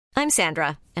I'm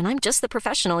Sandra, and I'm just the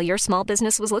professional your small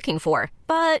business was looking for.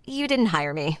 But you didn't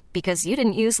hire me because you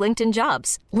didn't use LinkedIn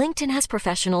Jobs. LinkedIn has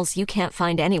professionals you can't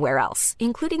find anywhere else,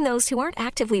 including those who aren't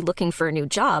actively looking for a new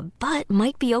job, but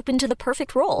might be open to the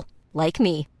perfect role, like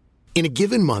me. In a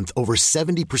given month, over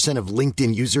 70% of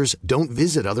LinkedIn users don't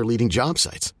visit other leading job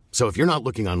sites. So if you're not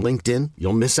looking on LinkedIn,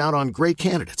 you'll miss out on great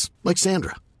candidates like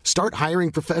Sandra. Start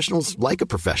hiring professionals like a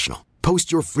professional.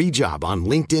 Post your free job on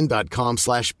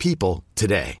linkedin.com/people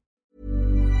today.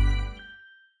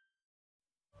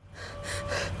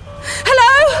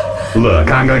 Hello? Look,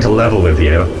 I'm going to level with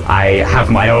you. I have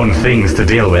my own things to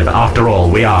deal with. After all,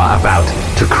 we are about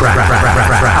to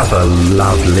crash a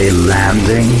lovely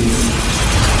landing.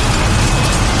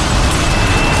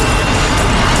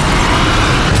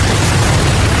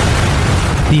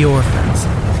 The Orphans,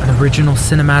 an original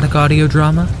cinematic audio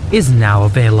drama, is now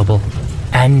available.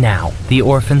 And now, The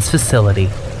Orphans Facility,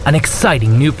 an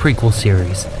exciting new prequel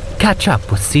series. Catch up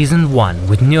with Season 1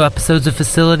 with new episodes of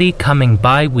Facility coming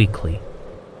bi-weekly.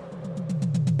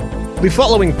 The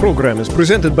following program is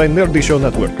presented by Nerdy Show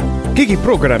Network, geeky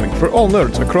programming for all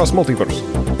nerds across multiverse.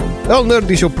 All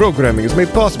Nerdy Show programming is made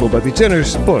possible by the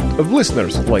generous support of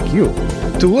listeners like you.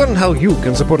 To learn how you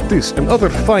can support this and other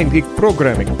fine geek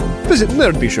programming, visit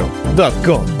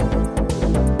nerdyshow.com.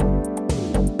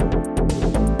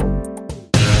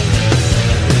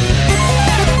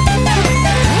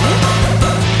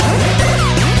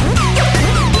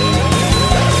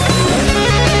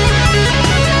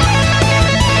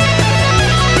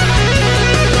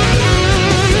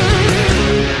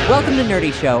 Welcome to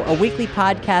Nerdy Show, a weekly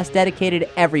podcast dedicated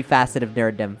to every facet of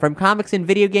nerddom. From comics and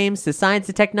video games to science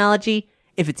and technology,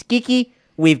 if it's geeky,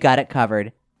 we've got it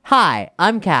covered. Hi,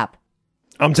 I'm Cap.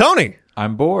 I'm Tony.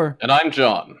 I'm Boar. And I'm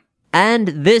John. And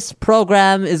this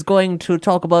program is going to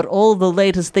talk about all the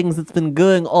latest things that's been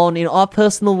going on in our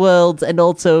personal worlds and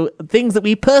also things that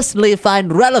we personally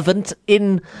find relevant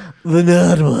in the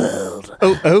nerd world.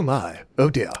 Oh my. Oh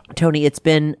dear. Tony, it's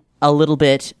been a little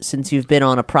bit since you've been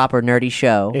on a proper nerdy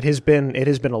show. It has been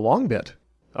a long bit.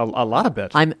 A lot of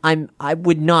bit. I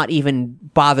would not even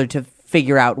bother to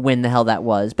figure out when the hell that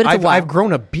was. But it's I've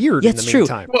grown a beard in the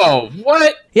meantime. Whoa,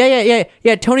 what?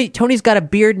 Yeah. Tony's got a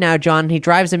beard now, John. He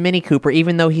drives a Mini Cooper,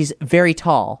 even though he's very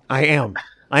tall. I am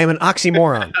an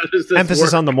oxymoron. Emphasis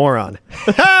work? On the moron.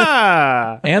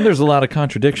 And there's a lot of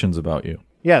contradictions about you.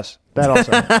 Yes, that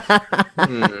also.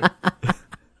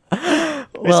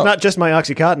 It's not just my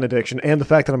Oxycontin addiction and the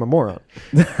fact that I'm a moron.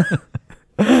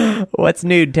 What's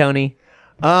nude, Tony?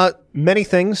 Many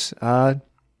things.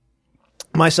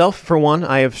 Myself, for one,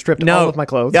 I have stripped all of my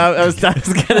clothes. I was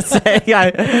gonna say,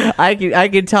 I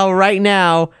can tell right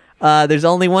now. There's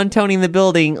only one Tony in the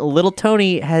building. Little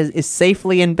Tony is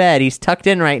safely in bed. He's tucked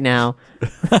in right now.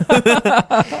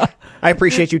 I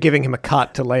appreciate you giving him a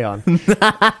cot to lay on.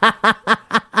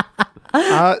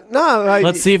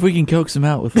 Let's see if we can coax him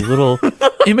out with a little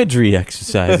imagery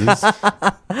exercises.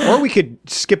 Or we could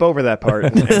skip over that part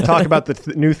and talk about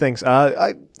the new things.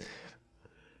 A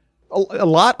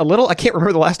little. I can't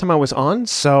remember the last time I was on,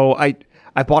 so I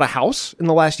bought a house in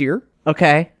the last year.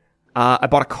 Okay. I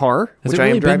bought a car, Has which it I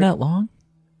really am been driving. that long?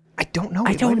 I don't know.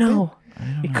 I don't know.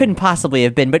 It couldn't possibly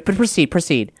have been, but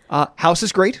proceed. House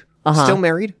is great. Still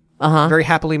married. Very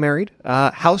happily married.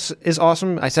 House is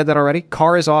awesome. I said that already.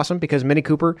 Car is awesome because Mini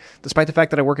Cooper, despite the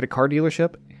fact that I work at a car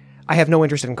dealership, I have no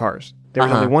interest in cars. There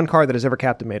is only one car that has ever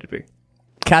captivated me.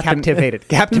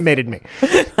 Captivated me.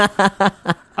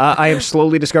 I am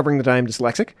slowly discovering that I am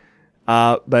dyslexic.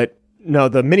 But no,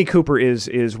 the Mini Cooper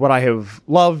is what I have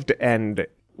loved, and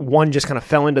one just kind of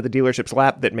fell into the dealership's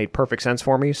lap that made perfect sense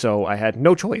for me, so I had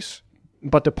no choice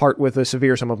but to part with a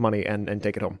severe sum of money and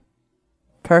take it home.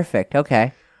 Perfect.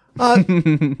 Okay. Other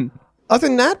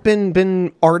than that,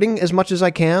 been arting as much as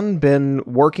I can, been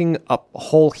working a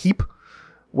whole heap,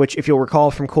 which, if you'll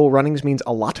recall from Cool Runnings, means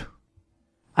a lot.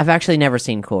 I've actually never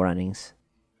seen Cool Runnings.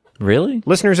 Really?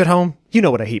 Listeners at home, you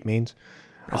know what a heap means.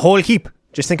 A whole heap.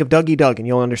 Just think of Dougie Doug and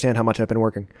you'll understand how much I've been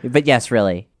working. But yes,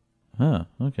 really. Huh,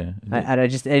 okay. I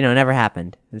just, never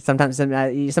happened. Sometimes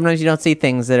you don't see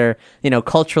things that are,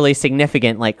 culturally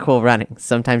significant like Cool Runnings.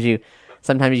 Sometimes you,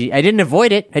 I didn't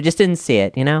avoid it. I just didn't see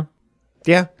it,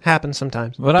 Yeah, happens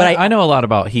sometimes. But I know a lot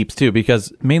about heaps too,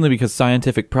 mainly because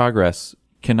scientific progress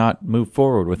cannot move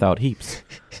forward without heaps.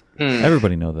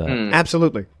 Everybody knows that.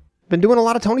 Absolutely. Been doing a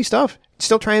lot of Tony stuff.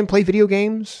 Still trying to play video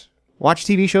games, watch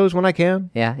TV shows when I can.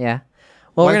 Yeah.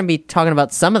 Well, we're going to be talking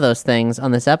about some of those things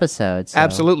on this episode. So.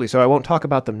 Absolutely. So I won't talk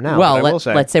about them now. Well, but I will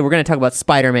say. let's say we're going to talk about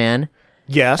Spider-Man.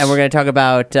 Yes. And we're going to talk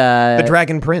about... The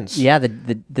Dragon Prince. Yeah,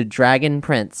 the Dragon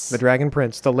Prince. The Dragon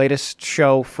Prince, the latest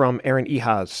show from Aaron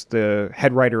Ehasz, the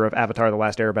head writer of Avatar: The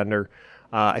Last Airbender.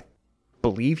 I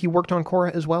believe he worked on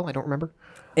Korra as well. I don't remember.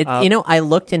 I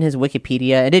looked in his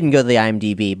Wikipedia. I didn't go to the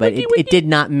IMDb, but it did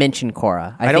not mention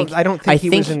Korra. I don't think he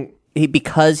was in...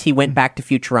 because he went back to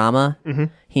Futurama,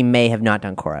 he may have not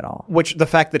done Korra at all. Which, the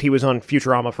fact that he was on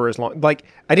Futurama for as long... Like,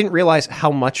 I didn't realize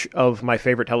how much of my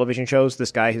favorite television shows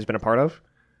this guy has been a part of.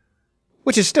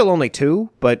 Which is still only 2,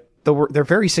 but they're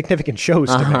very significant shows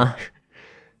to me.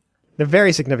 They're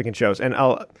very significant shows. And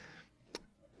I'll...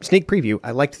 Sneak preview,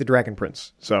 I liked The Dragon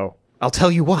Prince, so I'll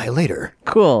tell you why later.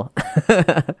 Cool.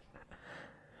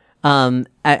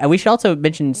 We should also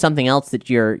mention something else that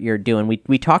you're doing.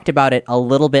 We talked about it a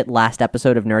little bit last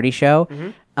episode of Nerdy Show,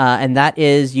 and that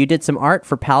is you did some art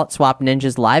for Palette Swap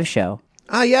Ninja's live show.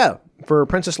 Yeah, for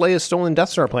Princess Leia's Stolen Death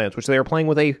Star plans, which they are playing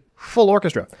with a full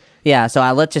orchestra. Yeah, so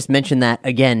let's just mention that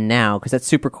again now, because that's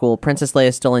super cool. Princess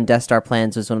Leia's Stolen Death Star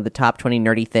plans was one of the top 20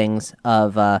 nerdy things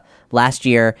of last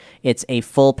year. It's a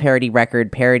full parody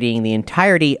record parodying the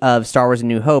entirety of Star Wars A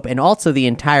New Hope, and also the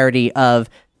entirety of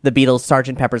the Beatles'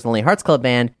 Sgt. Pepper's Lonely Hearts Club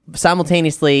Band.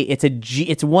 Simultaneously,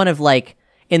 it's one of, like,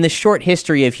 in the short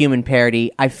history of human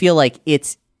parody, I feel like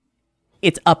it's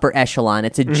upper echelon.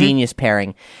 It's a genius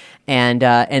pairing. And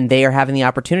they are having the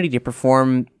opportunity to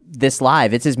perform this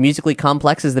live. It's as musically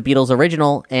complex as the Beatles'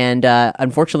 original, and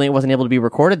unfortunately it wasn't able to be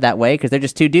recorded that way because they're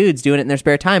just two dudes doing it in their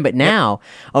spare time. But now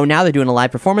they're doing a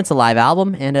live performance, a live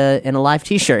album, and a live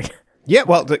T-shirt. Yeah,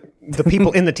 well, the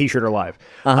people in the T-shirt are live.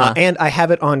 And I have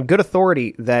it on good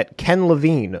authority that Ken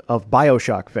Levine of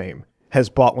BioShock fame has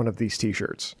bought one of these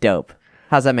T-shirts. Dope.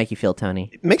 How's that make you feel, Tony?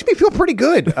 It makes me feel pretty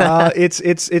good.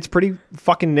 It's pretty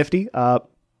fucking nifty.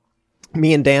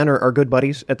 Me and Dan are good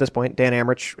buddies at this point. Dan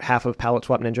Amrich, half of Palette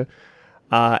Swap Ninja.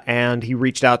 And he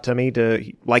reached out to me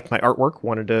he liked my artwork,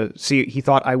 wanted to see, he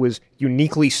thought I was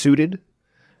uniquely suited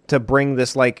to bring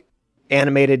this, like,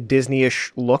 animated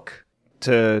Disney-ish look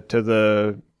to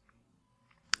the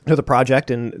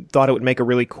project, and thought it would make a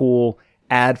really cool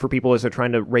ad for people as they're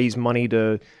trying to raise money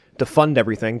to fund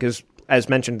everything, because as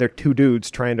mentioned, they're two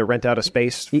dudes trying to rent out a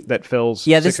space that fills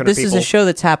 600 people. This is a show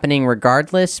that's happening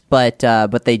regardless, but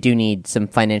they do need some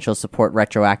financial support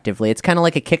retroactively. It's kind of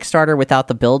like a Kickstarter without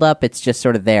the build-up. It's just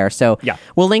sort of there. So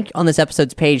we'll link on this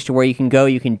episode's page to where you can go.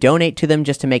 You can donate to them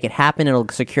just to make it happen. It'll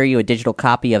secure you a digital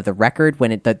copy of the record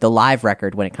the live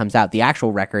record when it comes out. The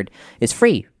actual record is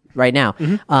free right now.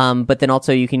 But then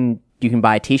also you can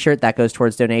buy a T-shirt that goes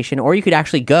towards donation, or you could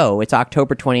actually go. It's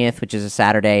October 20th, which is a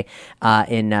Saturday, at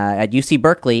UC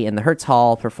Berkeley in the Hertz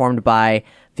Hall, performed by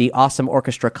the Awesome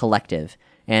Orchestra Collective.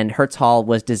 And Hertz Hall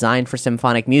was designed for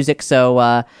symphonic music,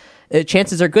 so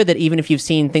chances are good that even if you've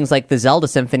seen things like the Zelda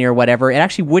Symphony or whatever, it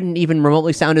actually wouldn't even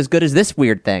remotely sound as good as this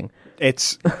weird thing.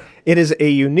 It is a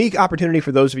unique opportunity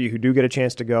for those of you who do get a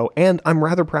chance to go, and I'm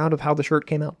rather proud of how the shirt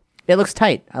came out. It looks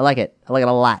tight. I like it. I like it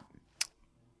a lot.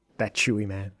 That Chewie,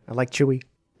 man. I like Chewie.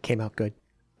 Came out good.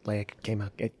 Leia came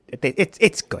out.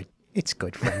 It's good. It's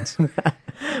good, friends.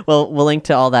 Well, we'll link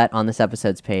to all that on this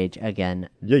episode's page again.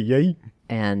 Yay.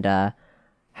 And how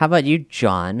about you,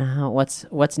 John?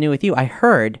 What's new with you? I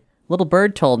heard, Little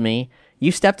Bird told me,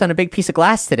 you stepped on a big piece of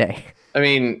glass today. I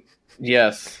mean,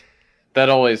 yes. That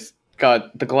always...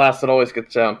 God, the glass that always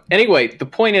gets down. Anyway, the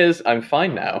point is, I'm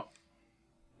fine now.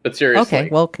 But seriously. Okay,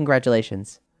 well,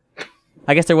 congratulations.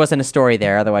 I guess there wasn't a story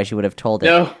there, otherwise you would have told it.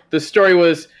 No, the story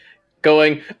was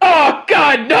going, oh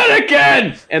God, not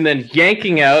again! And then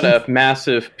yanking out a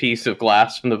massive piece of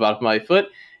glass from the bottom of my foot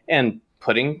and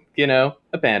putting, a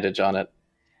bandage on it.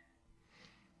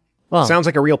 Well, sounds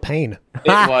like a real pain. It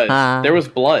was. There was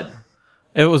blood.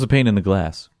 It was a pain in the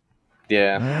glass.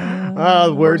 Yeah.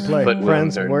 Wordplay. But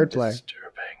friends, wordplay.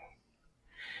 Disturbing.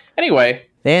 Anyway.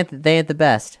 They ain't the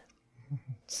best.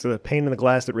 It's the pain in the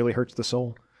glass that really hurts the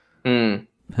soul. You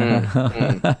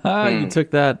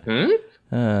took that.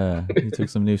 You took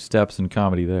some new steps in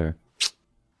comedy there.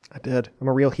 I did. I'm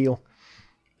a real heel.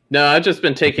 No, I've just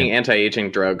been taking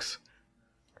anti-aging drugs.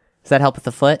 Does that help with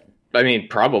the foot? I mean,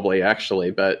 probably,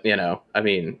 actually, but,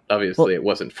 obviously it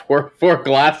wasn't for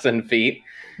glass and feet.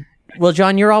 Well,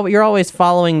 John, you're always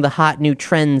following the hot new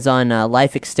trends on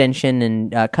life extension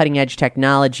and cutting-edge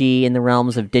technology in the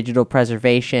realms of digital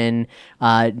preservation,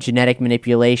 genetic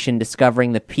manipulation,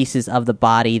 discovering the pieces of the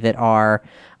body that are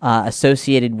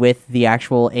associated with the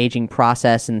actual aging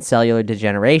process and cellular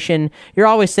degeneration. You're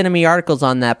always sending me articles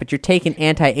on that, but you're taking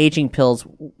anti-aging pills.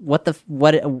 What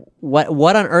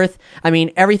on earth? I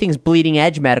mean, everything's bleeding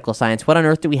edge medical science. What on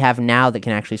earth do we have now that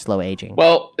can actually slow aging?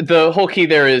 Well, the whole key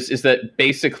there is that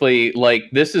basically honestly, like,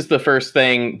 this is the first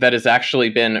thing that has actually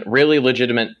been really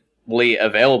legitimately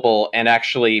available and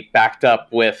actually backed up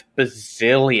with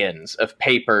bazillions of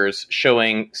papers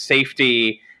showing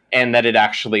safety and that it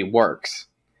actually works.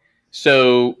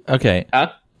 So, okay.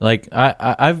 Like,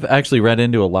 I've actually read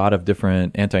into a lot of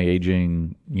different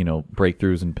anti-aging,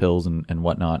 breakthroughs and pills and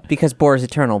whatnot. Because Boar is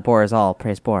eternal, Boar is all,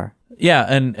 praise Boar. Yeah,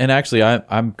 and actually,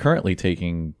 I'm currently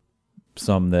taking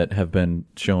some that have been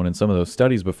shown in some of those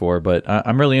studies before, but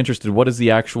I'm really interested. What is the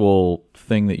actual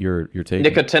thing that you're taking?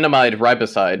 Nicotinamide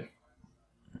riboside.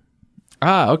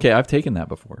 Ah, okay, I've taken that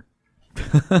before.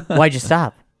 Why'd you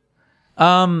stop?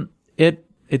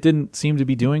 It didn't seem to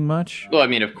be doing much. Well, I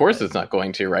mean, of course it's not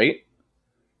going to, right?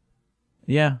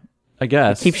 Yeah, I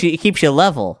guess. It keeps you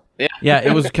level. Yeah,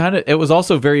 it was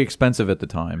also very expensive at the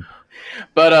time.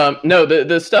 But no,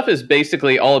 the stuff is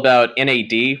basically all about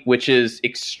NAD, which is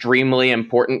extremely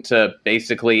important to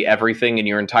basically everything in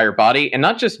your entire body, and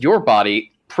not just your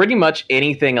body, pretty much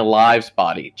anything alive's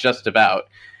body, just about.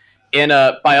 In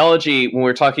biology, when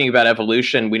we're talking about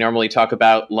evolution, we normally talk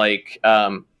about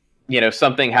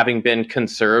something having been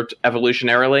conserved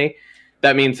evolutionarily.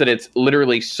 That means that it's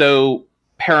literally so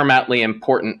paramountly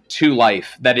important to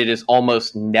life that it is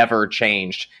almost never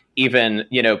changed, even,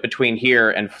 between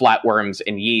here and flatworms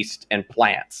and yeast and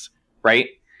plants, right?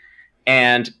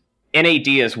 And NAD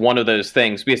is one of those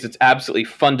things because it's absolutely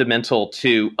fundamental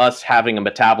to us having a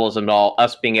metabolism and all,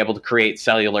 us being able to create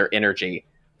cellular energy,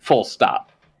 full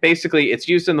stop. Basically, it's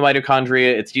used in the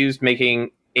mitochondria, it's used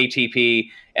making ATP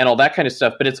and all that kind of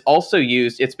stuff, but it's also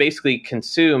used, it's basically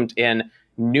consumed in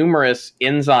numerous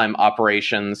enzyme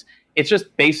operations. It's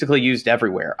just basically used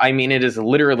everywhere. I mean, it is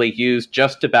literally used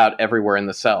just about everywhere in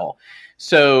the cell.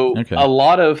 So A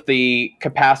lot of the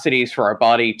capacities for our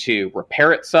body to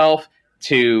repair itself,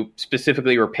 to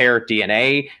specifically repair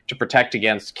DNA, to protect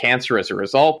against cancer as a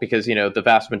result, because, the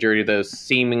vast majority of those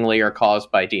seemingly are caused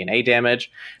by DNA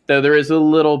damage, though there is a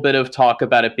little bit of talk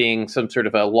about it being some sort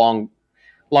of a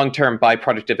long-term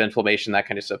byproduct of inflammation, that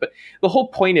kind of stuff. But the whole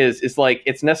point is like,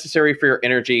 it's necessary for your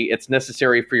energy, it's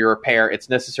necessary for your repair, it's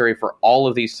necessary for all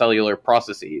of these cellular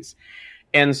processes.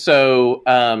 And so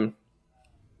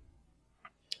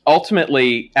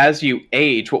ultimately, as you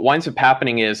age, what winds up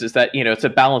happening is that, it's a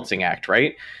balancing act,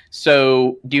 right?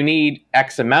 So you need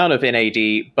X amount of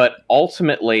NAD, but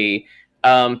ultimately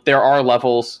there are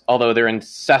levels, although they're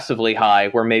excessively high,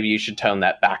 where maybe you should tone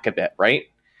that back a bit, right?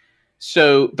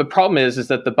 So the problem is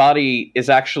that the body is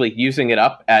actually using it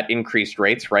up at increased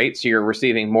rates, right? So you're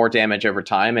receiving more damage over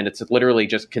time, and it's literally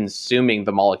just consuming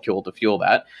the molecule to fuel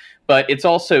that. But it's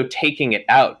also taking it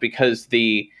out because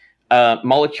the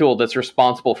molecule that's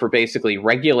responsible for basically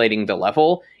regulating the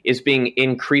level is being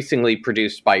increasingly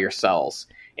produced by your cells.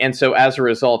 And so as a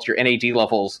result, your NAD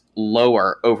levels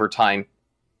lower over time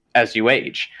as you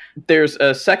age. There's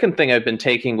a second thing I've been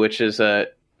taking, which is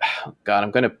God,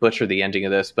 I'm going to butcher the ending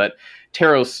of this, but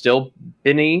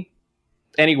pterostilbene.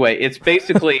 Anyway, it's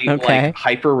basically like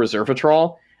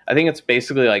hyper-resveratrol. I think it's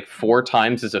basically like 4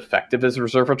 times as effective as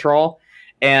resveratrol.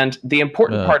 And the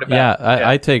important part about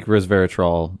I take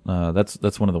resveratrol.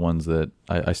 That's one of the ones that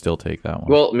I still take that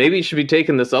one. Well, maybe you should be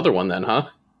taking this other one then, huh?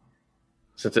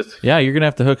 Since it's you're gonna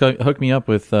have to hook me up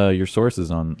with your sources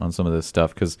on some of this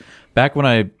stuff, because back when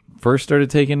I first started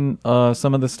taking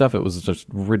some of this stuff, it was just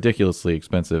ridiculously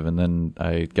expensive, and then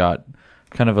I got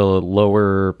kind of a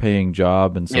lower paying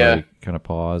job, and so I kind of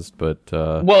paused. But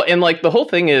well, and like the whole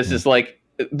thing is like,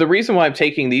 the reason why I'm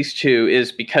taking these two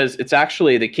is because it's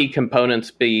actually the key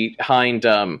components behind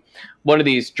one of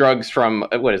these drugs from,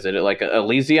 what is it, like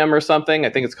Elysium or something? I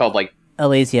think it's called like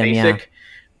Elysium, Basic.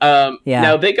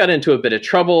 Now they got into a bit of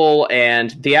trouble,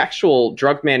 and the actual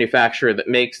drug manufacturer that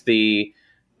makes the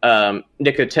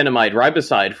nicotinamide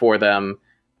riboside for them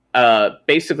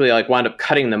basically like wound up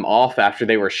cutting them off after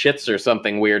they were shits or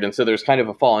something weird, and so there's kind of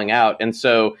a falling out. And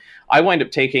so I wind up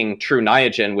taking True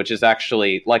Niagen, which is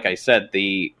actually, like I said,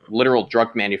 the literal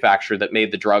drug manufacturer that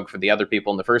made the drug for the other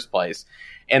people in the first place.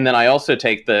 And then I also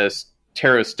take this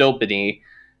pterostilbene,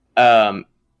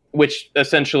 which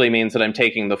essentially means that I'm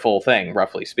taking the full thing,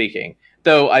 roughly speaking.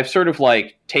 Though I've sort of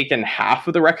like taken half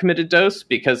of the recommended dose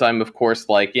because I'm, of course,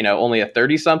 like, only a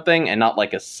 30-something and not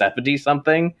like a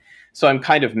 70-something. So I'm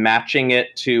kind of matching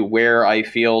it to where I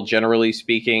feel, generally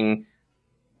speaking,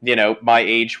 my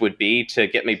age would be to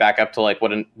get me back up to like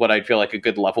what I'd feel like a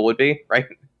good level would be, right?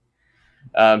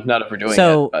 Not overdoing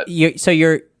it. But. You're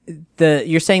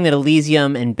saying that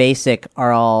Elysium and Basic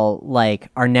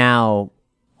are now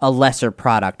a lesser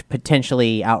product,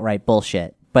 potentially outright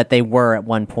bullshit, but they were at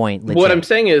one point legit. What I'm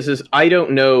saying is I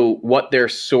don't know what their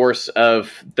source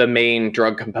of the main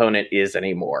drug component is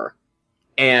anymore.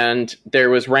 And there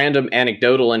was random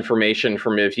anecdotal information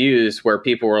from reviews where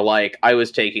people were like, I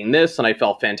was taking this and I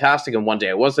felt fantastic, and one day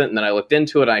I wasn't. And then I looked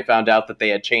into it and I found out that they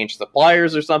had changed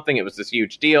suppliers or something. It was this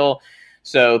huge deal.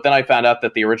 So then I found out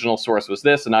that the original source was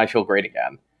this, and now I feel great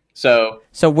again. So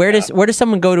where does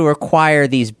someone go to acquire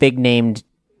these big named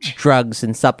drugs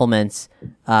and supplements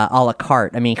a la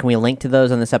carte? I mean, can we link to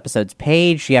those on this episode's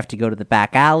page? You have to go to the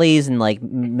back alleys and like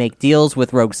make deals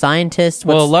with rogue scientists.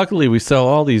 Well, luckily we sell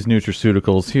all these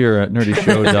nutraceuticals here at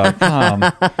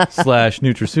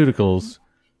nerdyshow.com/nutraceuticals.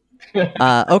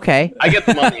 Okay. I get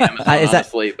the money, Amazon,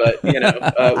 honestly, but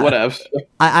whatever.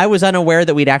 I was unaware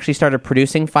that we'd actually started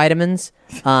producing vitamins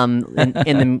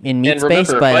in meat and space.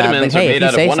 Remember, but vitamins hey, are made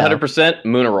out of 100%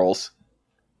 minerals.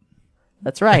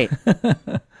 That's right.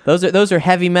 Those are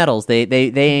heavy metals.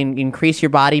 They increase your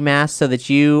body mass so that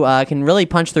you can really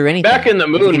punch through anything. Back in the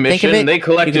moon mission, they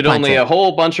collected only a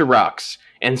whole bunch of rocks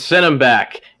and sent them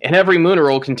back, and every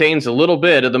mineral contains a little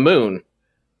bit of the moon.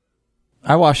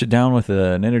 I wash it down with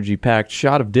an energy-packed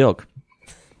shot of Dilk.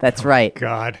 That's right.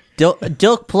 God.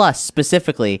 Dilk Plus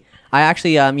specifically. I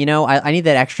actually, I need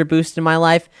that extra boost in my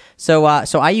life. So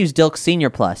I use Dilk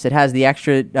Senior Plus. It has the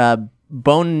extra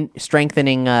bone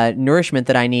strengthening nourishment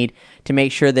that I need to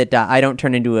make sure that I don't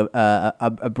turn into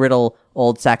a brittle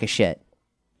old sack of shit.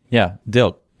 Yeah,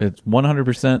 Dilk. It's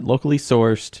 100% locally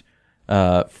sourced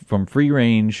from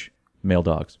free-range male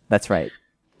dogs. That's right.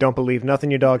 Don't believe nothing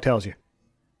your dog tells you.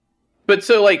 But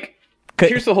so,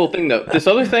 here's the whole thing, though. This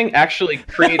other thing actually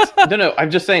creates... No,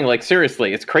 I'm just saying,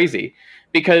 seriously, it's crazy.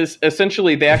 Because,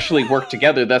 essentially, they actually work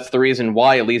together. That's the reason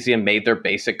why Elysium made their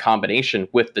basic combination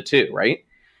with the two, right?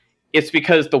 It's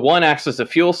because the one acts as a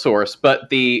fuel source, but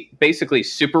the, basically,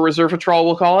 super resveratrol,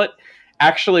 we'll call it,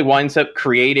 actually winds up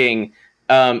creating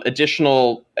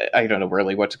additional... I don't know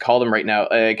really what to call them right now.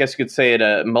 I guess you could say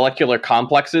it molecular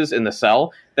complexes in the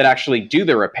cell that actually do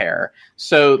the repair.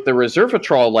 So the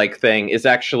resveratrol-like thing is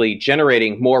actually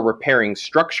generating more repairing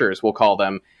structures, we'll call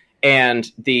them,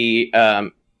 and the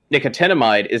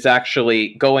nicotinamide is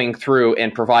actually going through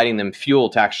and providing them fuel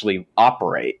to actually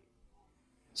operate.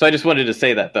 So I just wanted to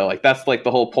say that, though. That's the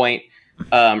whole point.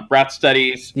 Rat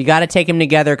studies... You got to take them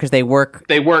together because they work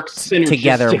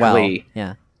together well.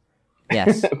 Yeah.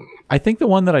 Yes. I think the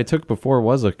one that I took before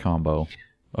was a combo.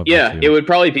 Yeah, it would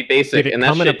probably be basic, and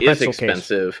that shit is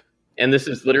expensive. Case. And this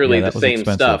is literally the same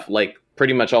stuff,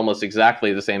 pretty much almost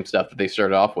exactly the same stuff that they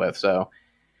started off with. So,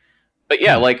 but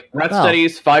yeah, rat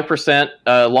studies,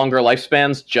 5% longer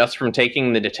lifespans just from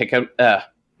taking the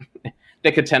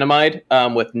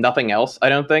nicotinamide with nothing else. I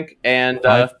don't think, and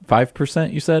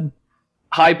 5%. You said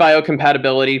high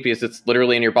biocompatibility because it's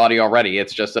literally in your body already.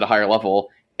 It's just at a higher level.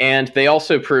 And they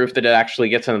also proved that it actually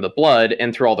gets into the blood,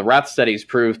 and through all the rat studies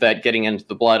proved that getting into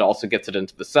the blood also gets it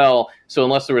into the cell. So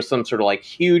unless there was some sort of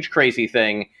huge crazy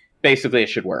thing, basically it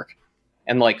should work.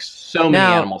 And so many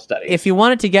animal studies. If you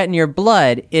want it to get in your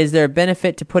blood, is there a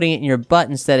benefit to putting it in your butt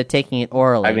instead of taking it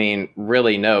orally? I mean,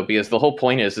 really no, because the whole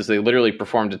point is they literally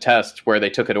performed a test where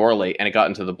they took it orally and it got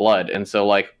into the blood. And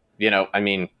so I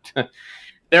mean,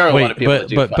 there are a lot of people that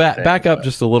do back up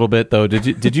just a little bit though.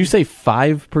 Did you say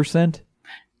 5%?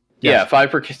 Yeah,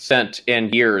 5% in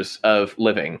years of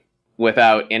living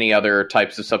without any other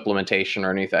types of supplementation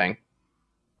or anything.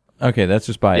 Okay, that's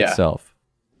just by itself.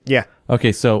 Yeah.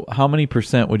 Okay, so how many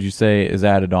percent would you say is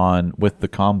added on with the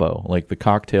combo, the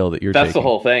cocktail that you're taking? That's the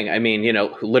whole thing. I mean,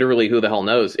 literally who the hell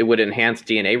knows? It would enhance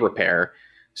DNA repair.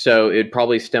 So it'd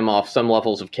probably stem off some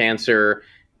levels of cancer,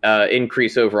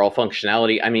 increase overall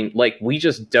functionality. I mean, we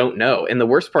just don't know. And the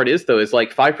worst part is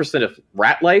 5% of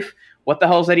rat life. What the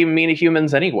hell does that even mean to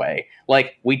humans anyway?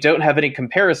 We don't have any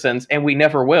comparisons, and we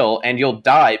never will, and you'll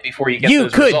die before you get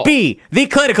those results. You could be the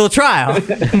clinical trial.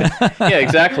 Yeah,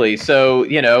 exactly. So,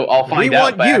 I'll find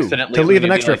out by accidentally to leave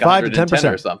an extra 5 to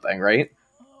 10% or something, right?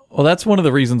 Well, that's one of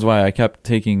the reasons why I kept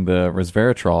taking the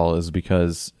resveratrol is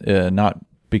because, not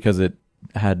because it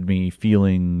had me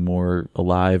feeling more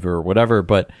alive or whatever,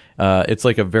 but it's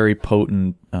a very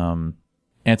potent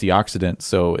antioxidant,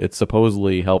 so it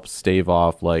supposedly helps stave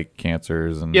off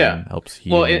cancers and helps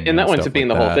heal. Well, and that winds up being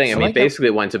the whole thing. I mean, basically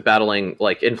it winds up battling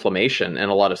inflammation and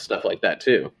a lot of stuff like that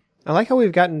too. I like how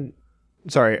we've gotten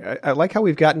I like how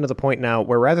we've gotten to the point now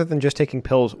where rather than just taking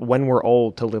pills when we're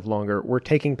old to live longer, we're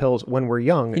taking pills when we're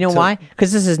young. You know why?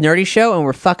 Because this is Nerdy Show and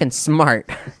we're fucking smart.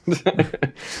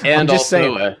 And also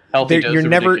saying, a healthy dose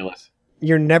of ridiculous.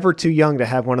 You're never too young to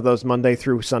have one of those Monday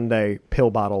through Sunday pill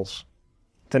bottles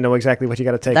to know exactly what you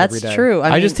got to take every day. That's true.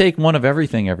 I just take one of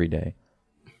everything every day.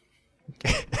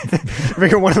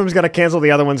 Figure one of them's got to cancel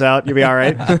the other ones out. You'll be all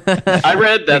right. I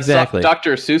read that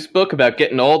Dr. Seuss book about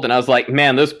getting old, and I was like,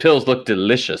 man, those pills look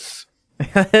delicious.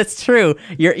 That's true.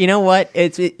 You know what?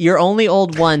 You're only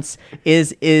old once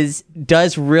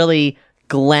does really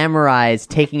glamorize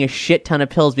taking a shit ton of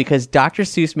pills because Dr.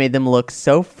 Seuss made them look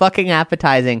so fucking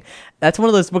appetizing. That's one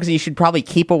of those books that you should probably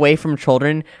keep away from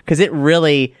children because it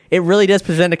really does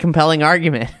present a compelling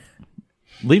argument.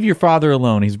 Leave your father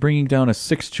alone. He's bringing down a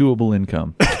 6 chewable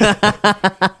income.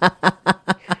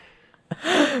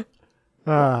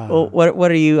 Well,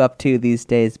 what are you up to these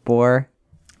days, Boar?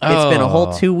 It's been a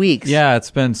whole 2 weeks. Yeah,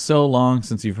 it's been so long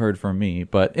since you've heard from me.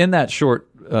 But in that short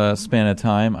span of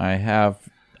time,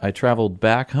 I traveled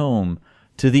back home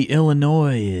to the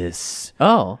Illinois.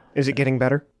 Oh. Is it getting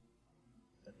better?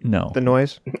 No. The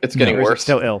noise? It's getting Or is it worse.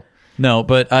 still ill? No,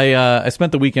 but I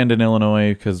spent the weekend in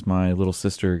Illinois because my little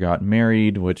sister got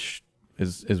married, which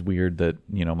is weird that,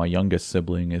 my youngest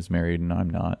sibling is married and I'm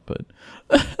not, but...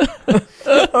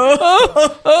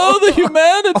 oh, the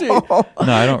humanity! No,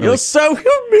 I don't really... You're so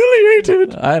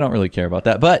humiliated! I don't really care about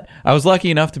that, but I was lucky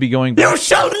enough to be going back... You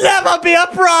shall never be a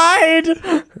bride!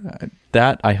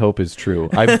 That, I hope, is true.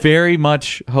 I very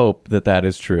much hope that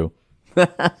is true.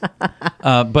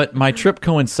 But my trip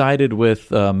coincided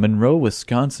with Monroe,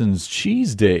 Wisconsin's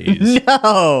Cheese Days. No!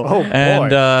 Oh, boy.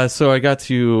 And so I got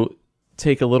to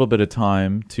take a little bit of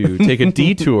time to take a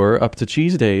detour up to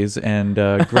Cheese Days and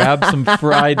grab some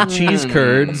fried cheese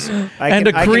curds and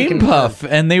a cream puff.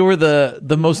 And they were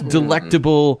the most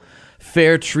delectable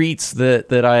fair treats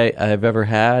that I've ever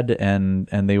had. And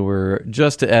they were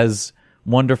just as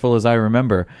wonderful as I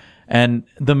remember. And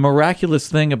the miraculous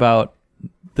thing about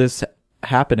this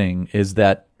happening is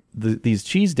that these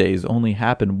cheese days only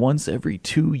happen once every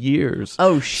 2 years.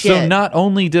 Oh, shit. So not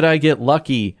only did I get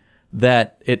lucky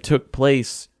that it took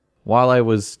place while I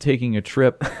was taking a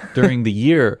trip during the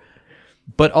year,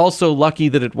 but also lucky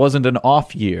that it wasn't an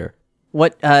off year.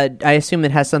 What I assume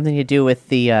it has something to do with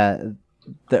the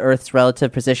Earth's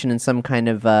relative position in some kind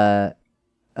of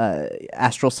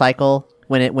astral cycle.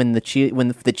 When the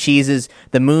cheese is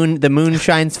the moon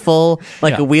shines full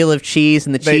like a wheel of cheese,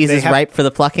 and the cheese is ripe for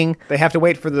the plucking. They have to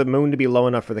wait for the moon to be low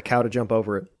enough for the cow to jump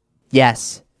over it.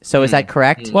 Yes. So is that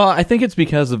correct? Well, I think it's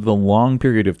because of the long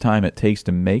period of time it takes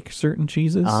to make certain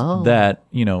cheeses that,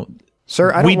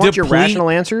 Sir, I don't want your rational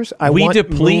answers. We want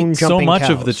deplete so moon-jumping much cows.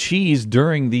 of the cheese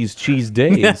during these cheese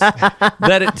days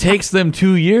that it takes them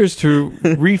 2 years to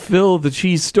refill the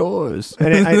cheese stores.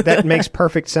 And that makes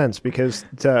perfect sense because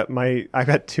I've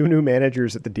got 2 new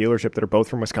managers at the dealership that are both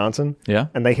from Wisconsin. Yeah.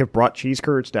 And they have brought cheese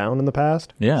curds down in the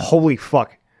past. Yeah. Holy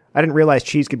fuck. I didn't realize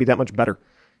cheese could be that much better.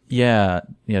 Yeah,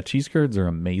 cheese curds are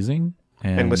amazing.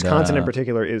 And Wisconsin in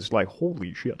particular is like,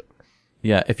 holy shit.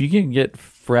 Yeah, if you can get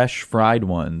fresh fried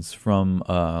ones from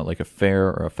like a fair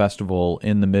or a festival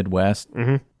in the Midwest,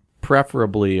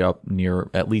 preferably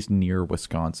at least near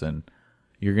Wisconsin,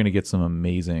 you're going to get some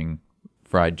amazing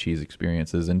fried cheese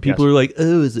experiences. And people are like,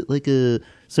 oh, is it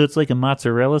so it's like a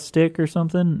mozzarella stick or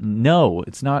something? No,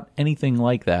 it's not anything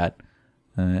like that.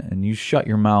 And you shut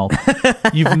your mouth.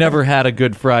 You've never had a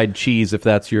good fried cheese if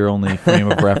that's your only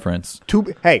frame of reference.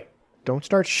 Hey. Don't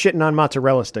start shitting on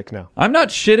mozzarella sticks now. I'm not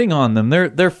shitting on them.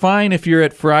 They're fine if you're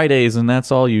at Fridays and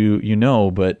that's all you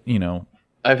know. But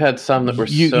I've had some that were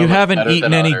you much haven't better eaten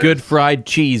than any others. good fried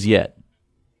cheese yet.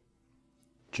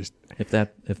 Just if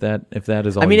that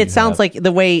is all. I mean, you it sounds have. like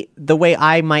the way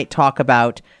I might talk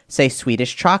about, say,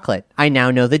 Swedish chocolate. I now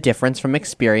know the difference from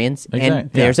experience, and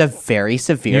there's a very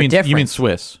severe difference. You mean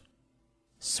Swiss?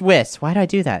 Swiss. Why did I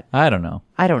do that? I don't know.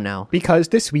 I don't know. because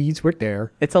the Swedes were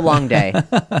there. It's a long day.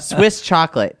 Swiss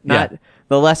chocolate, not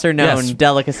the lesser known Yes.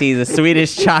 delicacy, the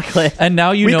Swedish chocolate. And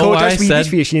now you We know call it why a I Swedish said.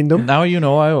 fish in them. Now you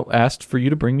know I asked for you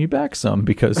to bring me back some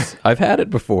because I've had it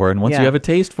before, and once Yeah. you have a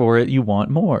taste for it, you want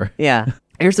more. Yeah.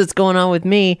 Here's what's going on with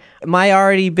me. My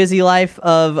already busy life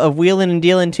of wheeling and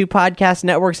dealing 2 podcast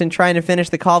networks and trying to finish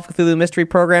the Call of Cthulhu Mystery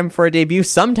Program for a debut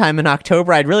sometime in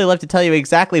October. I'd really love to tell you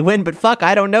exactly when, but fuck,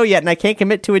 I don't know yet, and I can't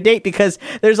commit to a date because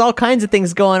there's all kinds of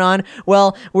things going on.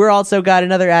 Well, we're also got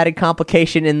another added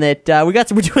complication in that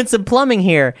we're doing some plumbing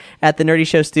here at the Nerdy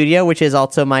Show studio, which is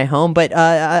also my home. But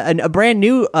a brand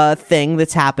new thing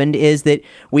that's happened is that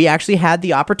we actually had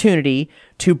the opportunity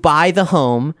to buy the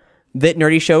home that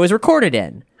Nerdy Show is recorded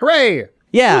in. Hooray!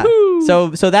 Yeah. So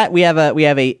that we have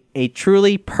a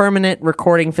truly permanent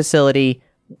recording facility.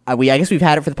 I guess we've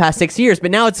had it for the past 6 years,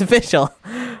 but now it's official.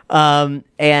 And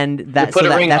that You put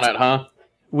a ring on it, huh?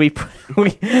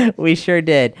 We sure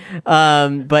did.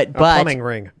 But Plumbing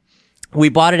ring. we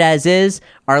bought it as is.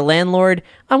 Our landlord,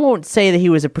 I won't say that he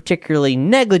was a particularly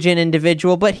negligent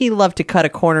individual, but he loved to cut a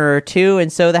corner or two,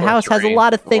 and so the house has a three,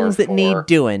 lot of or things that need 4.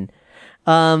 doing.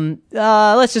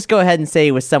 let's just go ahead and say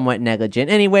it was somewhat negligent.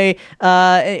 Anyway,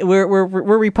 we're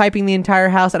repiping the entire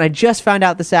house, and I just found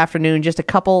out this afternoon, just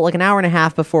an hour and a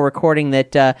half before recording,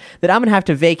 that I'm gonna have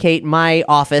to vacate my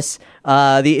office,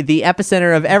 the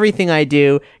epicenter of everything I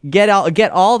do. Get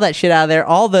all that shit out of there,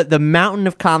 all the mountain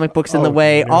of comic books in the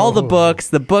way, all the books,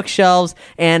 the bookshelves,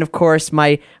 and of course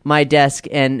my desk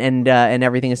and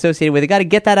everything associated with it. Got to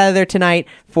get that out of there tonight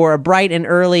for a bright and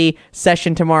early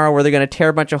session tomorrow, where they're gonna tear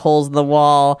a bunch of holes in the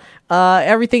wall.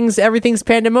 Everything's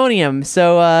pandemonium.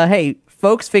 So hey,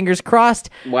 folks, fingers crossed.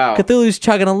 Wow. Cthulhu's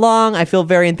chugging along. I feel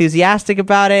very enthusiastic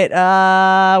about it.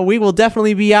 We will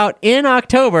definitely be out in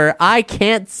October. I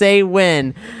can't say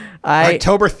when.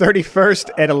 October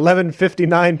 31st at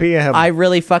 11:59 p.m. I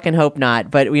really fucking hope not,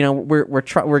 but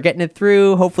we're getting it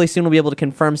through. Hopefully soon we'll be able to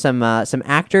confirm some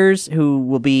actors who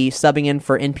will be subbing in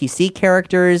for NPC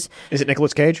characters. Is it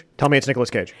Nicolas Cage? Tell me it's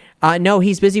Nicolas Cage. No,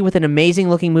 he's busy with an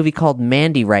amazing looking movie called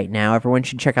Mandy right now. Everyone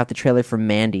should check out the trailer for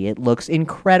Mandy. It looks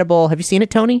incredible. Have you seen it,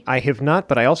 Tony? I have not,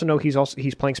 but I also know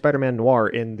he's playing Spider-Man Noir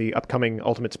in the upcoming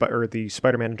the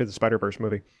Spider-Man Into the Spider-Verse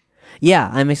movie. Yeah,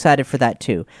 I'm excited for that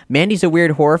too. Mandy's a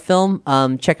weird horror film.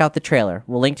 Check out the trailer.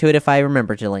 We'll link to it if I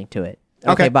remember to link to it.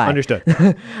 Okay, bye. Understood.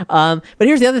 But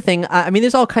here's the other thing.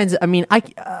 There's all kinds of.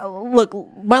 Look,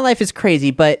 my life is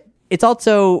crazy, but it's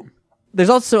also there's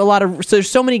also a lot of. So there's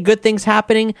so many good things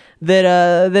happening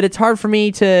that it's hard for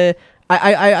me to.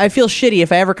 I feel shitty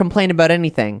if I ever complain about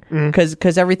anything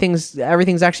because everything's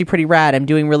actually pretty rad. I'm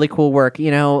doing really cool work,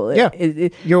 Yeah,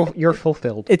 you're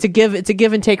fulfilled. It's a give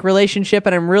and take relationship,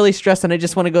 and I'm really stressed, and I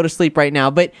just want to go to sleep right now.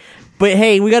 But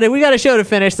hey, we got a show to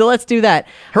finish, so let's do that.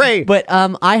 Hooray! But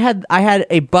I had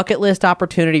a bucket list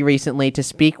opportunity recently to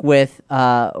speak with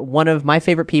one of my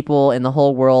favorite people in the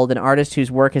whole world, an artist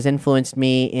whose work has influenced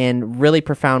me in really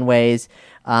profound ways.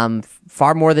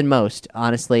 Far more than most,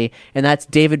 honestly, and that's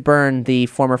David Byrne, the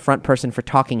former front person for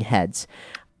Talking Heads.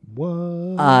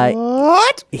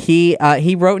 What? He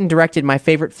wrote and directed my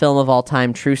favorite film of all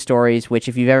time, True Stories, which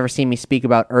if you've ever seen me speak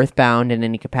about Earthbound in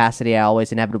any capacity, I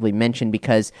always inevitably mention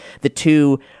because the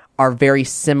two are very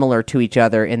similar to each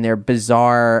other in their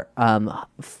bizarre,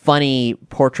 funny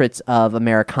portraits of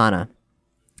Americana.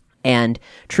 And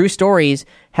True Stories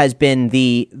has been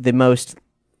the most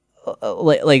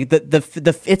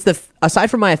aside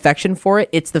from my affection for it,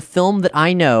 it's the film that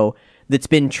I know that's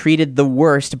been treated the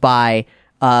worst by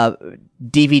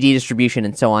DVD distribution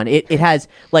and so on. It has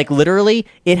literally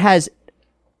it has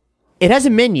a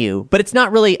menu, but it's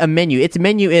not really a menu. Its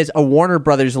menu is a Warner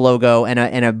Brothers logo and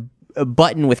a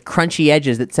button with crunchy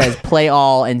edges that says play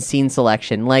all and scene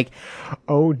selection.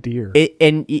 Oh dear.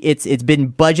 It's been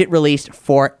budget released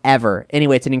forever.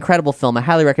 Anyway, it's an incredible film. I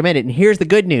highly recommend it. And here's the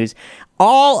good news.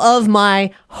 All of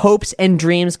my hopes and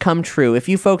dreams come true. If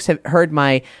you folks have heard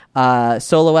my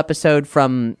solo episode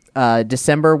from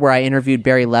December where I interviewed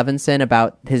Barry Levinson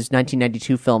about his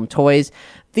 1992 film Toys,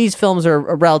 these films are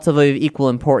relatively of equal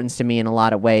importance to me in a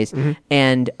lot of ways. Mm-hmm.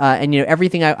 And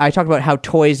everything I talked about how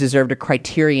Toys deserved a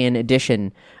Criterion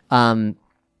edition,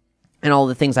 and all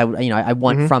the things I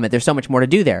want from it. There's so much more to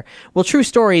do there. Well, True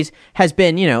Stories has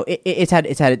been, it's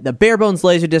had the bare bones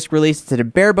Laserdisc release, it's had a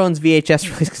bare bones VHS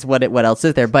release, because what else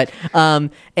is there? But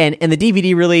and the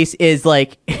DVD release is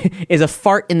is a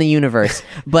fart in the universe.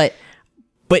 but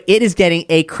it is getting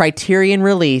a Criterion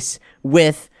release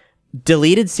with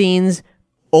deleted scenes,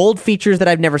 old features that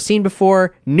I've never seen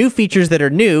before, new features that are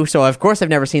new, so of course I've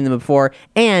never seen them before,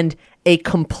 and a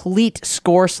complete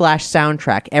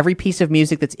score/soundtrack. Every piece of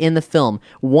music that's in the film.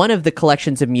 One of the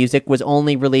collections of music was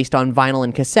only released on vinyl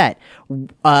and cassette.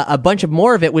 A bunch of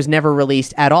more of it was never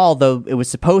released at all, though it was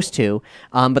supposed to.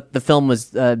 But the film was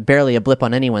barely a blip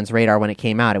on anyone's radar when it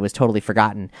came out. It was totally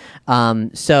forgotten.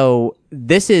 So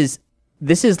this is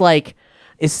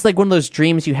it's like one of those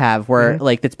dreams you have where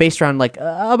that's based around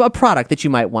a product that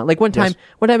you might want. One time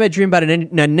I dreamed about a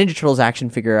Ninja Turtles action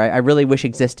figure I really wish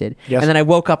existed. Yes. And then I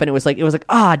woke up and it was like,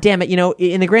 damn it,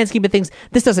 in the grand scheme of things,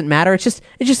 this doesn't matter. It's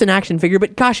just an action figure,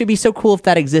 but gosh, it'd be so cool if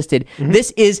that existed. Mm-hmm.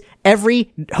 This is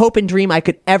every hope and dream I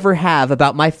could ever have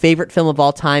about my favorite film of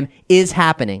all time is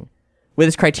happening with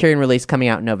this Criterion release coming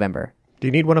out in November. Do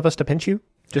you need one of us to pinch you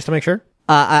just to make sure?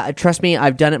 Trust me,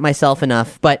 I've done it myself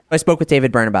enough, but I spoke with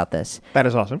David Byrne about this. That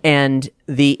is awesome. And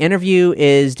the interview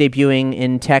is debuting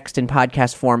in text and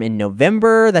podcast form in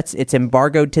November. It's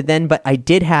embargoed to then, but I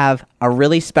did have a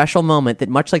really special moment that,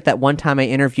 much like that one time I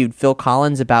interviewed Phil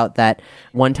Collins about that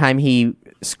one time he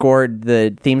scored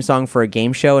the theme song for a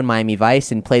game show in Miami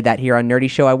Vice and played that here on Nerdy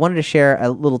Show, I wanted to share a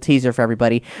little teaser for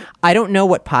everybody. I don't know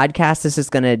what podcast this is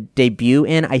going to debut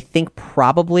in. I think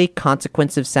probably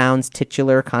Consequence of Sound's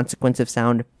titular Consequence of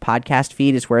Sound podcast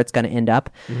feed is where it's going to end up.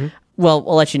 Mm-hmm. Well,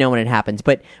 we'll let you know when it happens.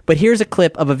 But here's a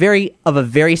clip of a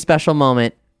very special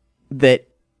moment that,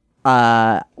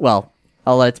 well,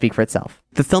 I'll let it speak for itself.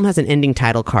 The film has an ending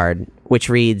title card, which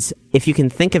reads, "If you can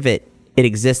think of it, it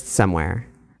exists somewhere."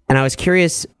 And I was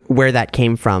curious where that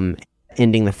came from,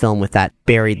 ending the film with that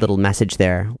buried little message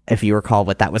there, if you recall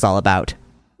what that was all about.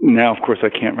 Now, of course, I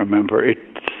can't remember. It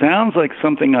sounds like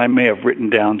something I may have written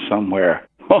down somewhere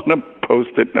on a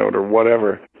Post-it note or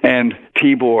whatever. And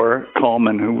Tibor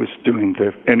Kalman, who was doing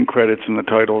the end credits and the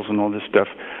titles and all this stuff,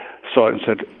 saw it and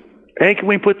said, "Hey, can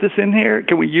we put this in here?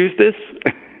 Can we use this?"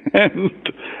 And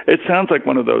it sounds like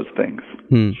one of those things.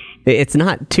 It's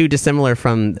not too dissimilar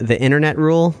from the internet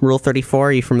rule, Rule 34.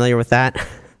 Are you familiar with that?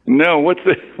 No, what's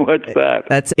that?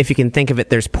 That's if you can think of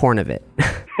it, there's porn of it.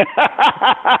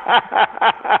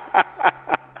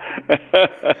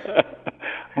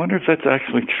 I wonder if that's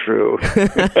actually true.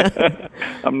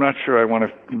 I'm not sure I want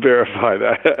to verify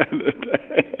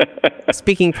that.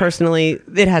 Speaking personally,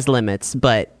 it has limits,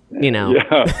 but, you know.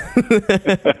 Yeah.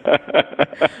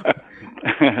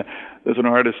 There's an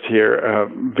artist here,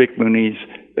 Vic Muniz,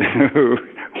 who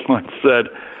once said,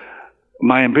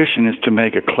 "My ambition is to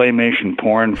make a claymation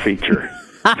porn feature."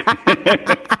 I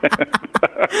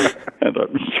thought,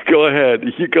 you go ahead.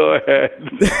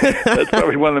 That's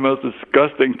probably one of the most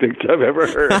disgusting things I've ever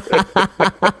heard.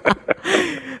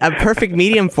 A perfect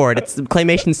medium for it.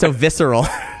 Claymation's so visceral.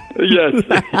 Yes,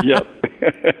 yep.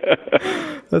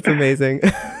 That's amazing.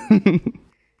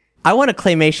 I want a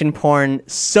claymation porn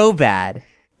so bad.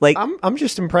 Like, I'm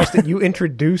just impressed that you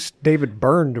introduced David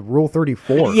Byrne to Rule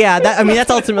 34. Yeah,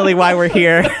 that's ultimately why we're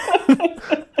here.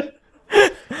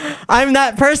 I'm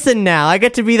that person now. I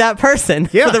get to be that person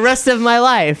for the rest of my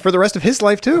life. For the rest of his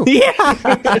life, too.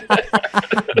 Yeah.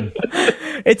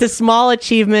 It's a small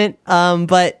achievement,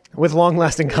 but... with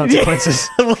long-lasting consequences.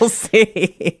 We'll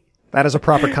see. That is a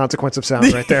proper consequence of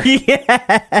sound right there.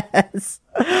 Yes.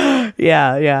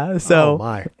 Yeah. So, oh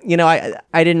my. You know,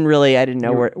 I didn't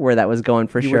know where that was going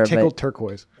for you sure. Were tickled but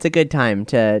turquoise. It's a good time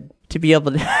to be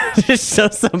able to just show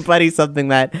somebody something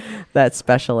that's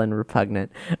special and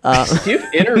repugnant. You've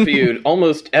interviewed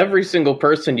almost every single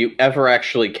person you ever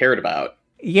actually cared about.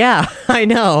 Yeah, I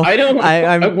know.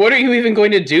 What are you even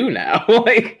going to do now?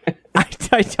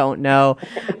 I don't know.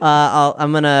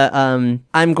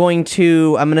 I'm going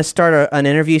to start an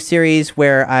interview series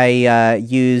where I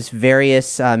use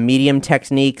various medium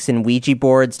techniques and Ouija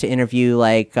boards to interview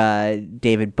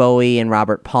David Bowie and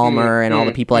Robert Palmer and all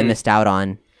the people I missed out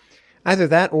on. Either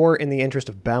that, or in the interest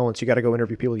of balance, you got to go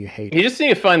interview people you hate. You just need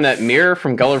to find that mirror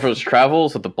from Gulliver's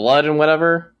Travels with the blood and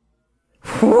whatever.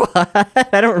 What?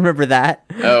 I don't remember that.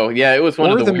 Oh, yeah, it was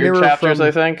one of the weird chapters, from... I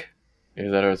think.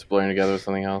 Is that it's blurring together with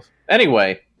something else?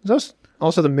 Anyway. There's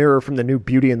also the mirror from the new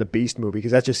Beauty and the Beast movie,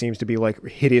 because that just seems to be,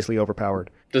 hideously overpowered.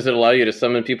 Does it allow you to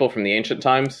summon people from the ancient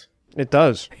times? It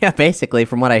does. Yeah, basically,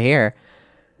 from what I hear.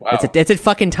 Wow. It's a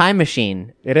fucking time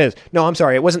machine. It is. No, I'm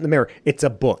sorry, it wasn't the mirror. It's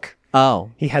a book.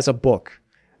 Oh. He has a book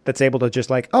that's able to just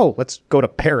let's go to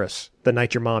Paris the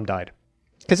night your mom died.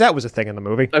 Because that was a thing in the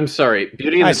movie. I'm sorry,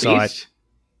 Beauty and the Beast?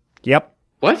 Yep.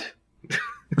 What?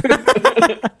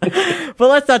 But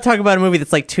let's not talk about a movie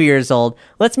that's 2 years old.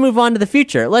 Let's move on to the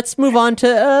future. Let's move on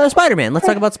to Spider-Man. Let's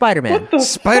talk about Spider-Man.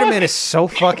 Spider-Man is so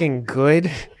fucking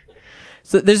good.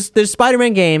 So there's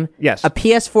Spider-Man game. Yes. A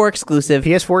PS4 exclusive.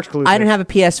 PS4 exclusive. I don't have a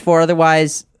PS4,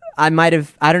 otherwise I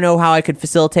don't know how I could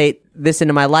facilitate this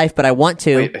into my life, but I want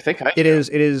to. Wait, I think it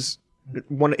is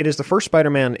the first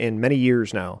Spider-Man in many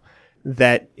years now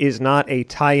that is not a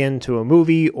tie-in to a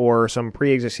movie or some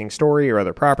pre-existing story or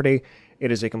other property.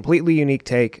 It is a completely unique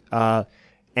take,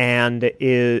 and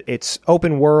it's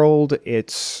open world.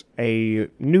 It's a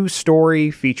new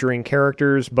story featuring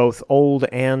characters, both old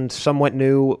and somewhat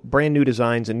new, brand new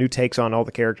designs and new takes on all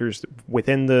the characters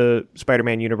within the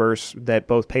Spider-Man universe that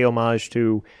both pay homage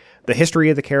to the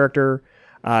history of the character.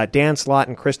 Dan Slott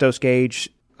and Christos Gage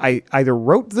either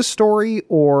wrote the story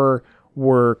or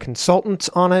were consultants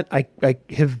on it. I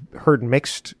have heard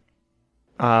mixed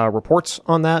reports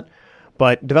on that.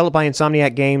 But developed by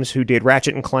Insomniac Games, who did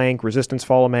Ratchet and Clank, Resistance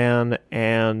Fall of Man,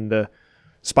 and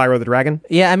Spyro the Dragon.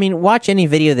 Yeah, I mean, watch any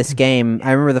video of this game.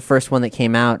 I remember the first one that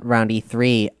came out around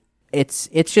E3.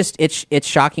 It's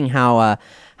shocking how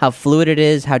fluid it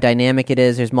is, how dynamic it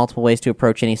is. There's multiple ways to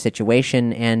approach any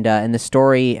situation, and the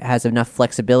story has enough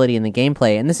flexibility in the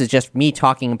gameplay. And this is just me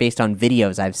talking based on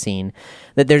videos I've seen.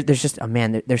 That there's just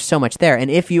there's so much there.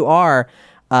 And if you are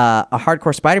a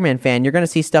hardcore Spider-Man fan, you're going to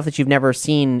see stuff that you've never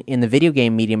seen in the video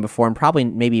game medium before, and probably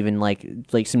maybe even like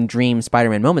some dream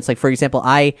Spider-Man moments. Like, for example,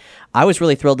 I was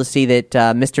really thrilled to see that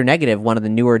Mr. Negative, one of the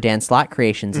newer Dan Slott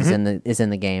creations, is in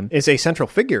the game. Is a central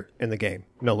figure in the game,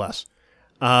 no less.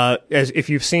 As if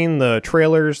you've seen the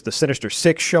trailers, the Sinister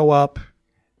Six show up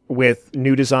with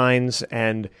new designs,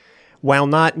 and while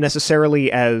not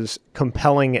necessarily as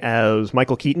compelling as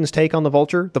Michael Keaton's take on the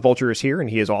Vulture is here, and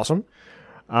he is awesome.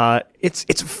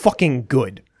 It's fucking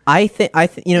good. I think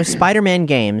Spider-Man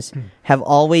games have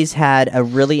always had a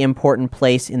really important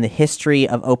place in the history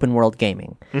of open world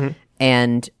gaming.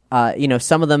 And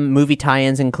some of them, movie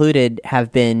tie-ins included,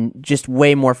 have been just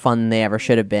way more fun than they ever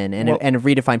should have been, and have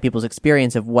redefined people's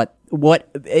experience of what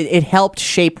it helped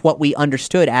shape what we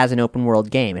understood as an open world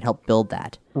game. It helped build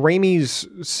that. Raimi's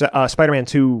Spider-Man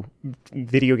 2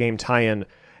 video game tie-in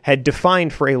had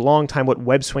defined for a long time what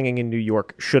web swinging in New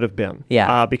York should have been.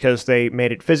 Yeah. Because they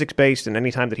made it physics-based, and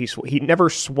anytime that he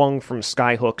never swung from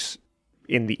skyhooks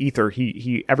in the ether.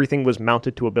 He everything was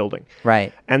mounted to a building.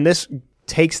 Right. And this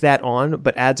takes that on,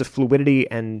 but adds a fluidity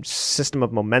and system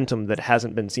of momentum that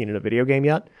hasn't been seen in a video game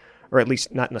yet, or at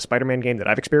least not in a Spider-Man game that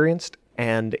I've experienced,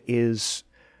 and is,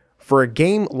 for a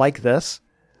game like this,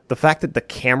 the fact that the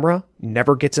camera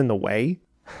never gets in the way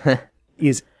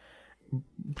is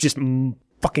just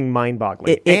fucking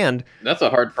mind-boggling. And that's a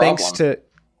hard problem.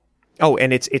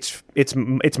 And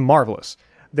it's marvelous.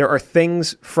 There are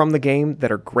things from the game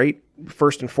that are great.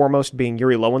 First and foremost, being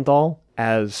Yuri Lowenthal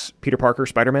as Peter Parker,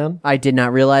 Spider-Man. I did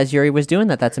not realize Yuri was doing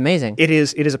that. That's amazing. It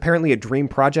is apparently a dream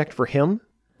project for him.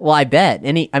 Well, I bet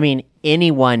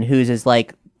anyone who's as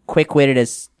quick-witted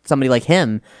as somebody like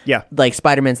him,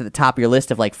 Spider-Man's at the top of your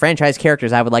list of franchise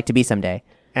characters I would like to be someday.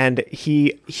 And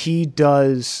he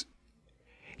does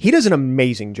an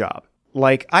amazing job.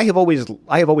 I have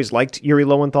always liked Yuri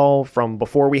Lowenthal from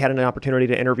before we had an opportunity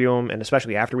to interview him, and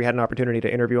especially after we had an opportunity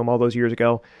to interview him all those years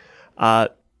ago.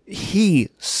 He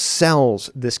sells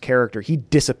this character. He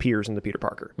disappears into Peter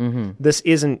Parker. Mm-hmm. This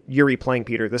isn't Yuri playing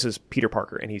Peter. This is Peter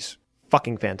Parker, and he's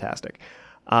fucking fantastic.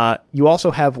 You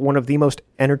also have one of the most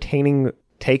entertaining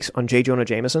takes on J. Jonah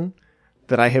Jameson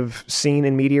that I have seen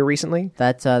in media recently.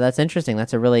 That's interesting.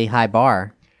 That's a really high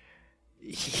bar.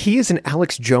 He is an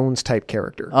Alex Jones type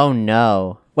character. Oh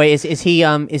no! Wait, is he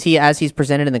as he's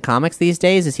presented in the comics these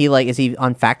days? Is he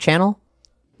on Fact Channel?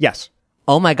 Yes.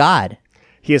 Oh my God!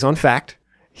 He is on Fact.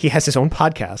 He has his own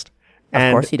podcast.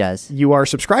 Of course he does. You are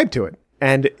subscribed to it,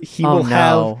 and he will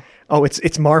have. Oh,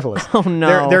 it's marvelous. Oh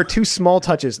no! There are two small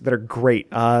touches that are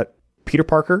great. Peter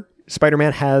Parker,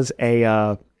 Spider-Man, has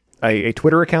a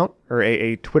Twitter account or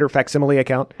a Twitter facsimile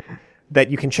account that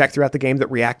you can check throughout the game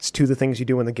that reacts to the things you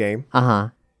do in the game. Uh-huh.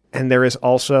 And there is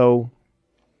also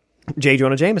J.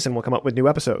 Jonah Jameson will come up with new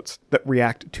episodes that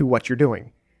react to what you're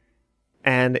doing.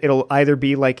 And it'll either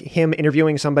be like him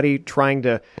interviewing somebody trying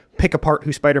to pick apart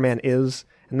who Spider-Man is,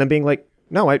 and then being like,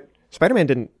 no, Spider-Man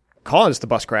didn't cause the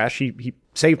bus crash. He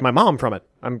saved my mom from it.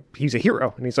 He's a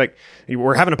hero. And he's like,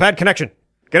 we're having a bad connection.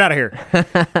 Get out of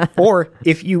here. Or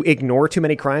if you ignore too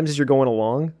many crimes as you're going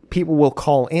along, people will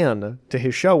call in to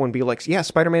his show and be like, yeah,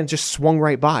 Spider-Man just swung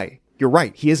right by. You're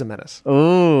right. He is a menace.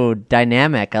 Ooh,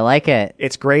 dynamic. I like it.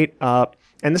 It's great. And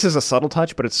this is a subtle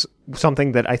touch, but it's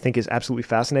something that I think is absolutely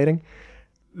fascinating.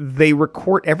 They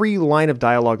record every line of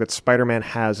dialogue that Spider-Man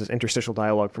has as interstitial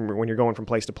dialogue from when you're going from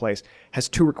place to place, has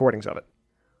two recordings of it.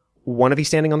 One of he's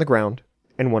standing on the ground,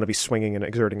 and one of he's swinging and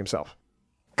exerting himself.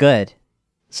 Good.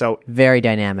 So very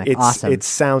dynamic. Awesome. It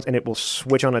sounds, and it will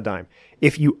switch on a dime.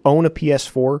 If you own a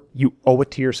PS4, you owe it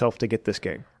to yourself to get this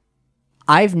game.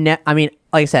 like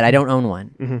I said, I don't own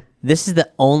one. Mm-hmm. This is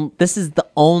the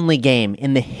only game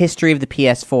in the history of the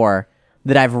PS4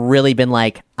 that I've really been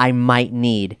like, I might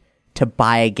need to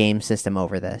buy a game system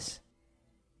over this.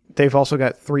 They've also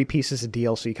got 3 pieces of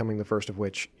DLC coming, the first of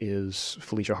which is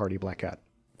Felicia Hardy, Black Cat.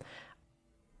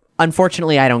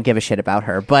 Unfortunately, I don't give a shit about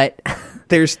her, but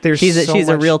she's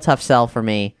a real tough sell for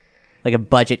me, like a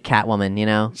budget Catwoman, you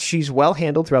know. She's well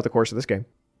handled throughout the course of this game.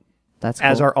 That's cool.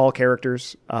 As are all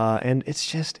characters, and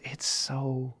it's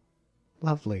so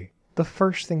lovely. The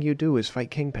first thing you do is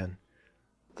fight Kingpin.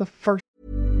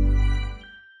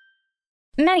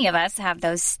 Many of us have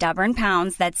those stubborn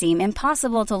pounds that seem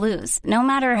impossible to lose, no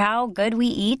matter how good we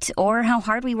eat or how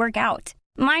hard we work out.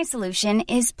 My solution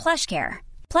is PlushCare.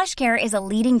 PlushCare is a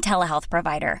leading telehealth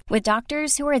provider with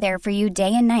doctors who are there for you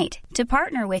day and night to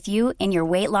partner with you in your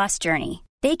weight loss journey.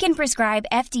 They can prescribe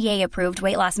FDA-approved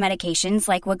weight loss medications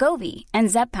like Wegovy and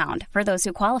Zepbound for those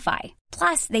who qualify.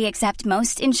 Plus, they accept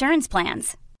most insurance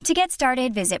plans. To get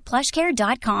started, visit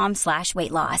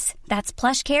plushcare.com/weightloss. That's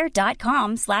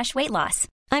plushcare.com/weightloss.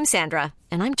 I'm Sandra,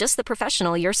 and I'm just the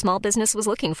professional your small business was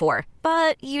looking for.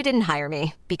 But you didn't hire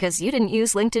me because you didn't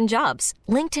use LinkedIn Jobs.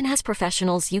 LinkedIn has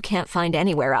professionals you can't find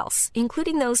anywhere else,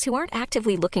 including those who aren't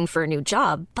actively looking for a new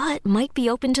job, but might be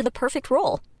open to the perfect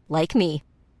role, like me.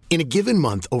 In a given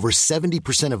month, over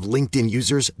 70% of LinkedIn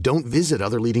users don't visit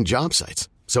other leading job sites.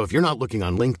 So if you're not looking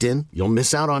on LinkedIn, you'll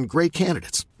miss out on great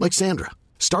candidates like Sandra.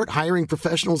 Start hiring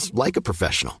professionals like a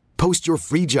professional. Post your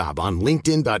free job on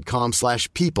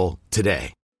linkedin.com/people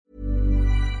today.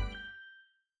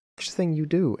 Next thing you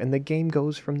do, and the game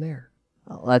goes from there.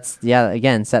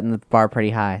 Again, setting the bar pretty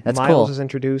high. That's Miles cool. is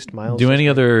introduced. Do any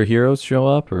other heroes show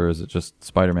up, or is it just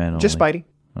Spider-Man only? Just Spidey.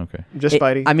 Okay. Just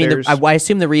Spidey. I mean, I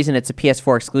assume the reason it's a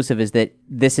PS4 exclusive is that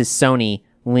this is Sony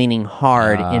leaning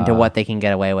hard into what they can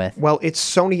get away with. Well, it's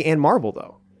Sony and Marvel,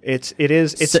 though. In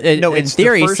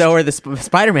theory, so are the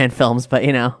Spider-Man films, but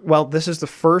you know. Well, this is the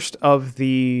first of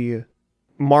the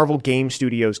Marvel Game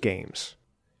Studios games,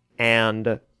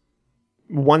 and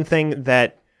one thing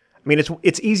that I mean,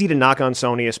 it's easy to knock on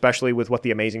Sony, especially with what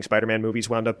the Amazing Spider-Man movies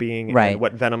wound up being, right, and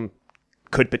what Venom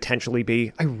could potentially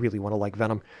be. I really want to like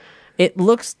Venom. It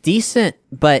looks decent,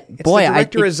 but it's boy, the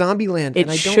director of Zombieland, and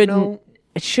I don't know.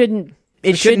 It shouldn't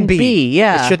be.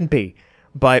 Yeah, it shouldn't be.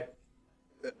 But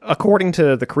according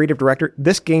to the creative director,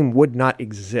 this game would not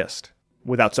exist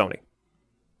without Sony.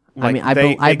 I mean,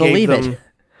 I believe it.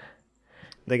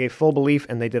 They gave full belief,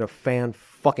 and they did a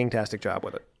fan-fucking-tastic job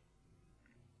with it.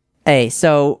 Hey,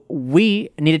 so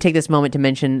we need to take this moment to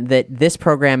mention that this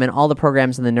program and all the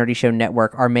programs on the Nerdy Show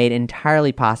Network are made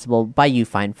entirely possible by you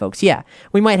fine folks. Yeah,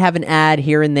 we might have an ad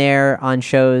here and there on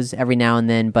shows every now and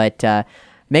then, but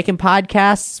making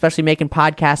podcasts, especially making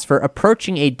podcasts for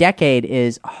approaching a decade,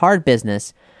 is hard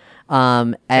business.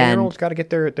 And 10-year-olds got to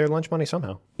get their lunch money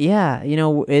somehow. Yeah, you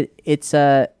know,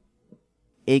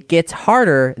 it gets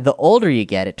harder the older you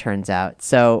get, it turns out.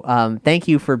 So thank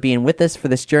you for being with us for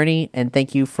this journey, and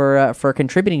thank you for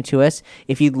contributing to us.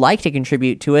 If you'd like to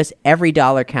contribute to us, every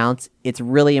dollar counts. It's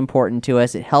really important to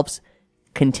us. It helps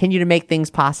continue to make things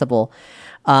possible.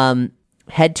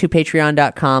 Head to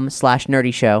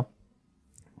patreon.com/nerdyshow.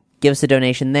 Give us a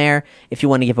donation there. If you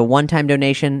want to give a one-time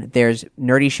donation, there's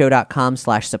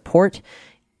nerdyshow.com/support.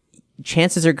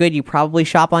 Chances are good you probably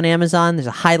shop on Amazon. There's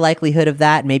a high likelihood of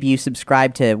that. Maybe you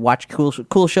subscribe to watch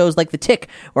cool shows like The Tick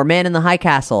or Man in the High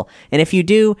Castle. And if you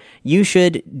do, you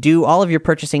should do all of your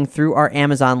purchasing through our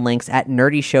Amazon links at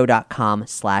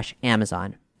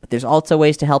nerdyshow.com/Amazon. But there's also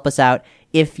ways to help us out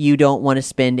if you don't want to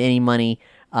spend any money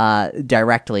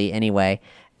directly anyway.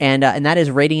 And that is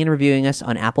rating and reviewing us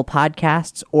on Apple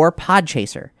Podcasts or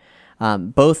Podchaser.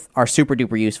 Both are super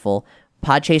duper useful.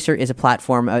 Podchaser is a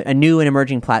platform, a new and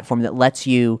emerging platform that lets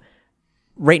you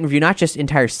rate and review not just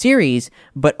entire series,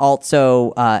 but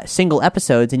also single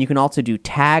episodes. And you can also do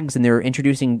tags, and they're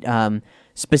introducing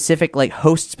specific, like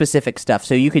host-specific stuff.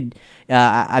 So you could,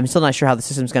 I'm still not sure how the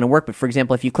system's going to work, but for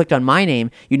example, if you clicked on my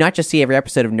name, you'd not just see every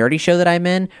episode of Nerdy Show that I'm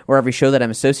in, or every show that I'm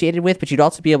associated with, but you'd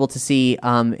also be able to see,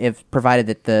 if provided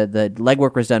that the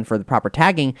legwork was done for the proper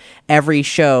tagging, every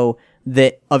show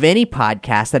that of any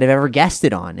podcast that I've ever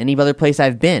guested on, any other place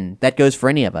I've been. That goes for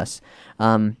any of us.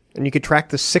 And you could track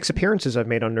the 6 appearances I've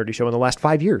made on Nerdy Show in the last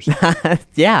 5 years.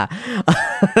 Yeah.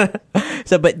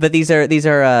 So, but these are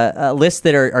lists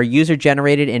that are user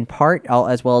generated in part,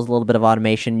 as well as a little bit of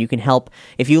automation. You can help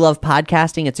if you love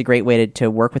podcasting. It's a great way to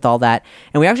work with all that.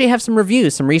 And we actually have some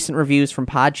reviews, some recent reviews from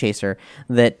Podchaser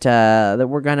that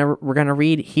we're gonna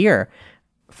read here.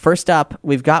 First up,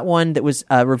 we've got one that was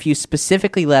a review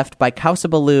specifically left by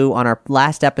Kausabalu on our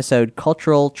last episode,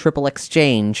 Cultural Triple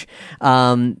Exchange.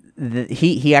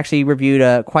 He actually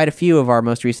reviewed quite a few of our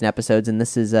most recent episodes, and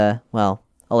this is, I'll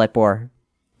let Boar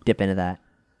dip into that.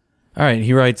 All right,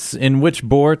 he writes, in which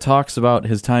Boar talks about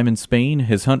his time in Spain,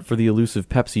 his hunt for the elusive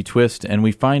Pepsi twist, and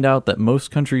we find out that most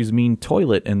countries mean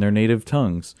toilet in their native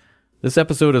tongues. This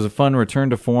episode is a fun return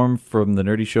to form from the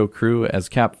Nerdy Show crew as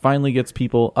Cap finally gets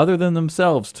people other than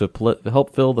themselves to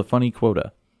help fill the funny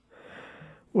quota.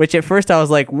 Which at first I was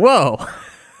like, whoa,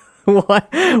 what?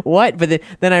 But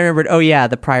then I remembered, oh yeah,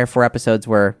 the prior 4 episodes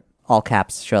were all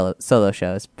Cap's solo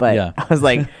shows. But yeah. I was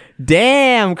like,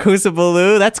 damn,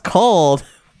 Kausabalu, that's cold.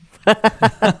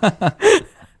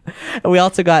 We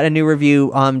also got a new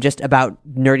review just about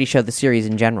Nerdy Show, the series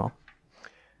in general.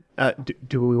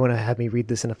 Do we want to have me read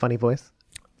this in a funny voice?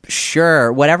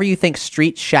 Sure. Whatever you think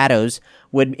Street Shadows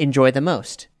would enjoy the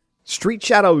most. Street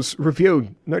Shadows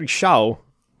reviewed Nerdy Show.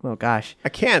 Oh, gosh. I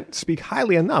can't speak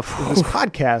highly enough of this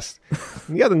podcast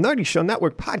and the other Nerdy Show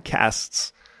Network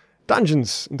podcasts.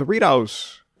 Dungeons and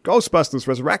Doritos, Ghostbusters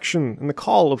Resurrection, and The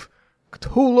Call of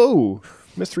Cthulhu.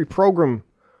 Mystery Program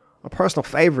are personal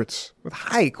favorites with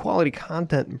high-quality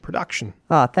content and production.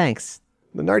 Oh, thanks.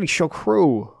 The Nerdy Show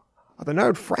crew are the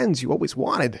nerd friends you always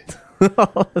wanted.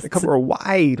 They cover a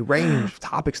wide range of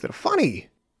topics that are funny,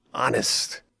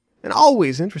 honest, and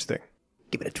always interesting.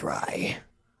 Give it a try.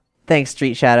 Thanks,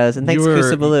 Street Shadows, and thanks,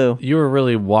 Kusabaloo. You were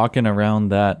really walking around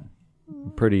that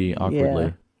pretty awkwardly.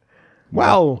 Yeah.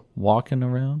 Wow. Walking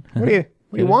around? What do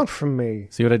you want from me?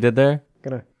 See what I did there?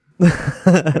 Gonna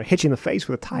hit you in the face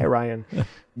with a tire iron.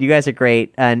 You guys are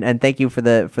great, and thank you for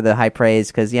the high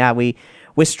praise, because we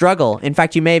struggle. In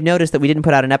fact, you may have noticed that we didn't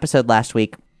put out an episode last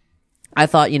week. I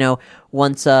thought,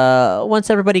 once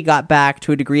everybody got back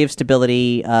to a degree of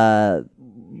stability,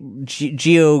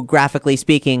 geographically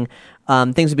speaking,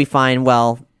 things would be fine.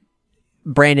 Well,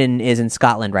 Brandon is in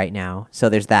Scotland right now, so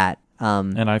there's that.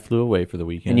 And I flew away for the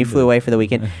weekend. And you flew away for the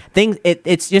weekend.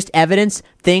 It's just evidence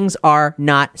things are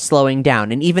not slowing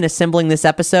down. And even assembling this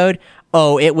episode,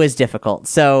 it was difficult.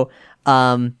 So,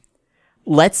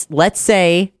 let's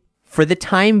say for the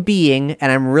time being,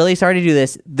 and I'm really sorry to do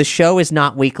this, the show is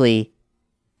not weekly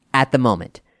at the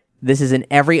moment. This is an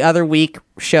every other week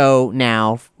show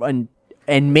now,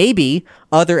 and maybe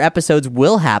other episodes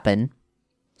will happen.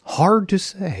 Hard to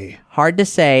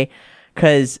say,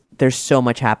 because there's so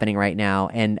much happening right now,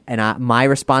 and my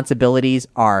responsibilities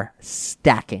are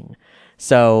stacking.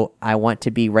 So I want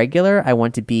to be regular. I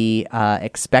want to be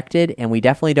expected, and we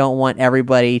definitely don't want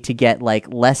everybody to get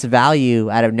less value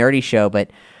out of Nerdy Show.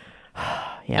 But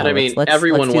and I mean,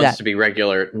 everyone wants to be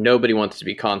regular. Nobody wants to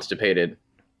be constipated.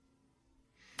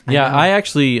 Yeah, I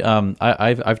actually,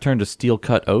 I've turned to steel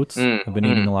cut oats. I've been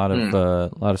eating a lot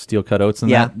of steel cut oats,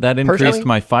 and that increased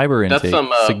my fiber intake. That's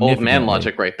some old man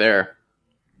logic right there.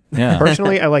 Yeah.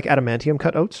 Personally, I like adamantium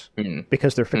cut oats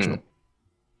because they're fictional.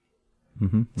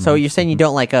 Mm-hmm. So you're saying you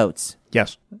don't like oats?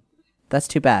 Yes. That's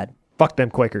too bad. Fuck them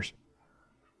Quakers.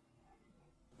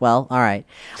 Well, all right.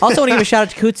 Also want to give a shout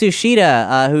out to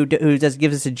Kutsushita, who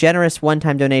gives us a generous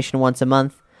one-time donation once a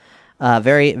month.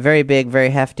 Very, very big, very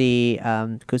hefty.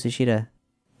 Kutsushita,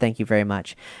 thank you very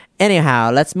much. Anyhow,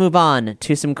 let's move on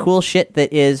to some cool shit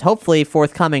that is hopefully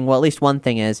forthcoming. Well, at least one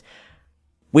thing is.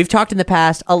 We've talked in the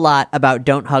past a lot about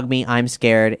Don't Hug Me, I'm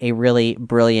Scared, a really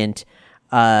brilliant,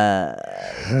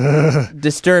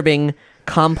 disturbing,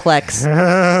 complex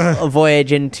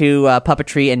voyage into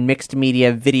puppetry and mixed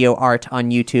media video art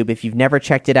on YouTube. If you've never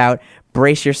checked it out,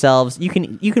 brace yourselves. You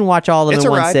can watch all of them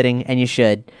in one sitting, and you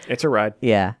should. It's a ride.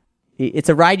 Yeah. It's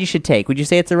a ride you should take. Would you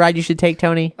say it's a ride you should take,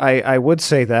 Tony? I would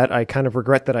say that. I kind of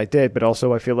regret that I did, but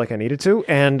also I feel like I needed to,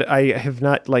 and I have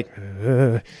not,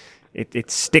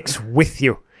 It sticks with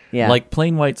you. Yeah. Like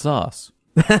plain white sauce.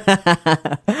 Plain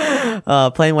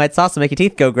white sauce will make your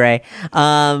teeth go gray.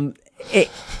 Look,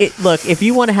 if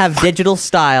you want to have digital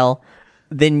style,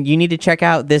 then you need to check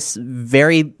out this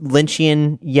very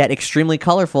Lynchian yet extremely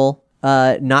colorful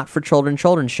Not for Children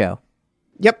show.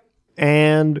 Yep.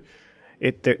 And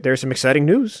there's some exciting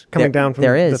news coming down from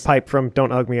the pipe from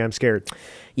Don't Hug Me, I'm Scared.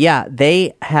 Yeah,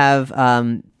 they have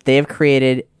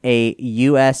created a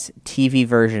U.S. TV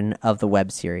version of the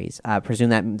web series. I presume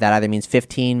that either means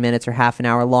 15 minutes or half an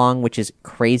hour long, which is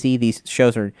crazy. These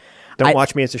shows are... Don't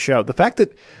watch me as a show. The fact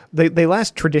that they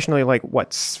last traditionally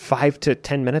 5 to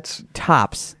 10 minutes?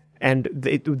 Tops. And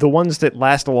the ones that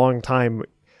last a long time,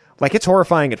 it's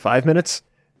horrifying at 5 minutes.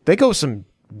 They go some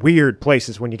weird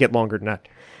places when you get longer than that.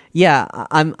 Yeah,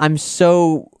 I'm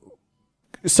so...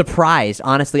 surprised,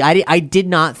 honestly. I did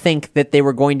not think that they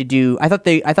were going to do. I thought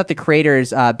the creators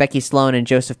Becky Sloan and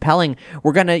Joseph Pelling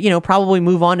were gonna probably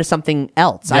move on to something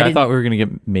else. Yeah, I thought we were gonna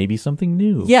get maybe something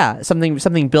new. Yeah,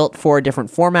 something built for a different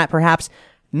format, perhaps.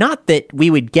 Not that we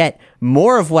would get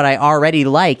more of what I already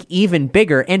like, even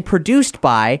bigger, and produced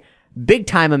by big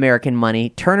time American money,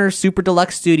 Turner Super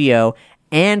Deluxe Studio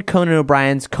and Conan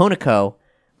O'Brien's Conoco.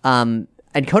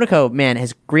 And Conoco, man,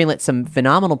 has greenlit some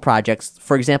phenomenal projects.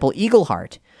 For example,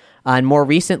 Eagleheart. And more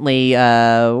recently,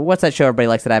 what's that show everybody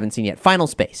likes that I haven't seen yet? Final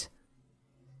Space.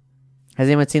 Has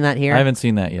anyone seen that here? I haven't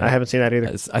seen that yet. I haven't seen that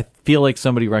either. I feel like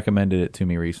somebody recommended it to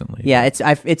me recently. Yeah,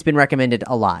 it's been recommended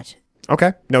a lot.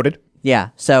 Okay, noted. Yeah,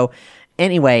 so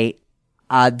anyway,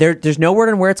 there's no word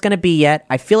on where it's going to be yet.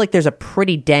 I feel like there's a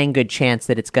pretty dang good chance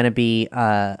that it's going to be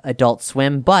Adult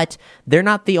Swim, but they're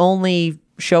not the only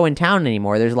show in town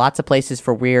anymore. There's lots of places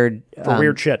for weird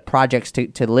shit projects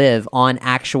to live on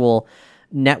actual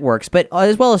networks, but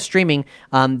as well as streaming.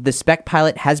 The spec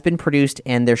pilot has been produced,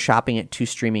 and they're shopping it to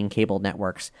streaming cable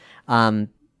networks.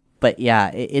 But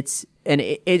yeah,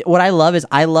 what I love is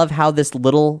I love how this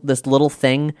little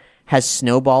thing has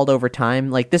snowballed over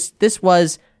time. This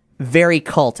was very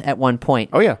cult at one point.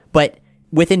 Oh yeah, but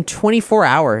within 24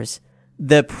 hours,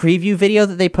 the preview video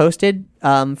that they posted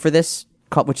for this,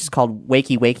 which is called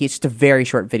Wakey Wakey. It's just a very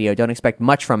short video. Don't expect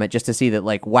much from it, just to see that,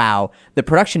 wow, the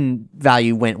production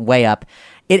value went way up.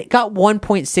 It got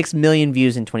 1.6 million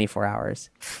views in 24 hours.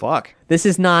 Fuck. This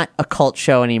is not a cult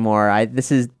show anymore. This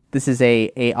is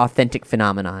a authentic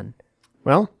phenomenon.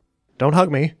 Well, don't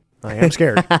hug me. I am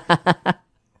scared.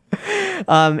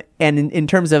 And in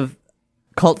terms of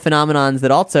cult phenomenons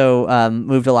that also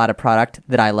moved a lot of product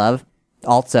that I love,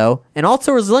 also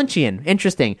was Lynchian.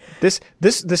 Interesting.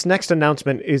 This next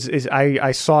announcement is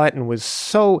I saw it and was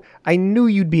so, I knew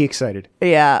you'd be excited.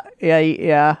 Yeah.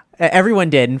 Everyone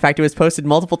did. In fact, it was posted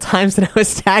multiple times and I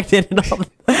was tagged in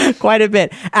it quite a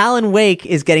bit. Alan Wake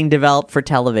is getting developed for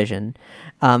television.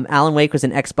 Alan Wake was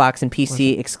an Xbox and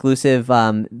PC exclusive,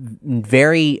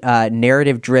 very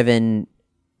narrative-driven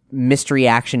mystery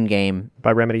action game.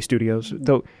 By Remedy Studios.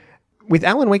 Though, with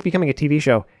Alan Wake becoming a TV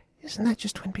show, isn't that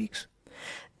just Twin Peaks?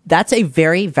 That's a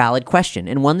very valid question,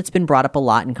 and one that's been brought up a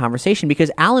lot in conversation, because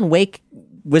Alan Wake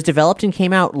was developed and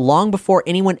came out long before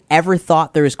anyone ever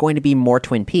thought there was going to be more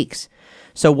Twin Peaks.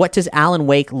 So what does Alan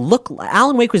Wake look like?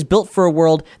 Alan Wake was built for a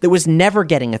world that was never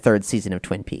getting a third season of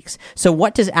Twin Peaks. So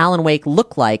what does Alan Wake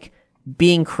look like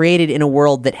being created in a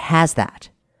world that has that?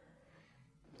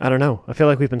 I don't know. I feel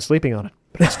like we've been sleeping on it,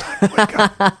 but it's time to wake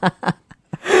up.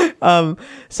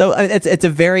 So it's a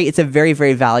very,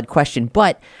 very valid question.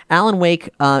 But Alan Wake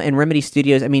and Remedy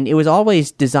Studios, I mean, it was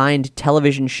always designed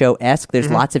television show-esque. There's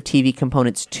lots of TV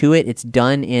components to it. It's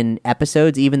done in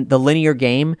episodes. Even the linear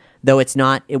game, though it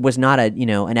was not a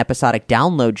an episodic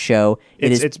download show.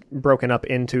 It's broken up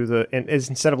into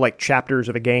instead of like chapters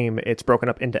of a game, it's broken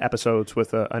up into episodes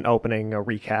with an opening, a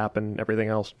recap, and everything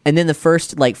else. And then the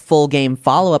first like full game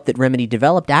follow-up that Remedy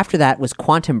developed after that was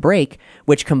Quantum Break,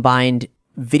 which combined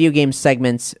video game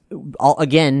segments, all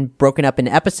again broken up into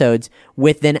episodes,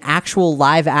 with then actual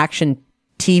live action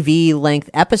TV length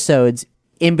episodes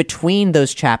in between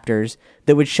those chapters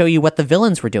that would show you what the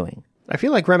villains were doing. I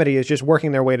feel like Remedy is just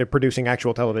working their way to producing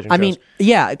actual television shows. I mean,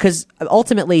 yeah, because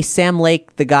ultimately Sam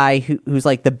Lake, the guy who's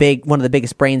like one of the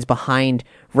biggest brains behind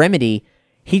Remedy,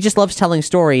 he just loves telling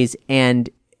stories, and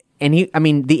the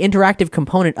interactive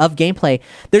component of gameplay,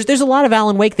 there's a lot of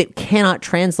Alan Wake that cannot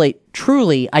translate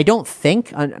truly, I don't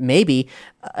think, maybe,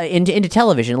 into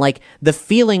television. Like the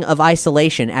feeling of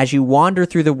isolation as you wander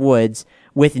through the woods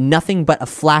with nothing but a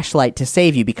flashlight to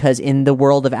save you, because in the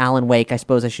world of Alan Wake, I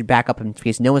suppose I should back up in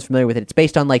case no one's familiar with it. It's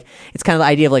based on it's kind of the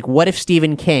idea of what if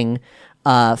Stephen King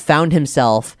found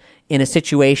himself in a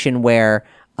situation where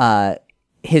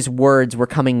his words were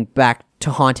coming back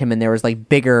to haunt him, and there was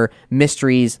bigger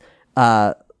mysteries.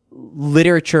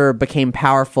 Literature became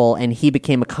powerful, and he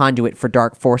became a conduit for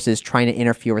dark forces trying to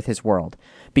interfere with his world,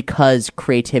 because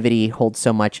creativity holds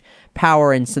so much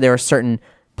power. And so there are certain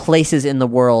places in the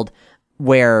world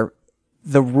where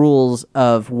the rules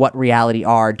of what reality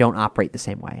are don't operate the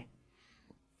same way.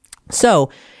 So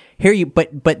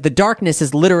but the darkness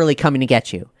is literally coming to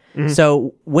get you. Mm-hmm.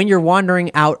 So when you're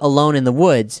wandering out alone in the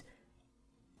woods,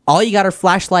 all you got are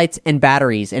flashlights and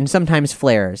batteries, and sometimes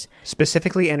flares.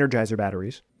 Specifically Energizer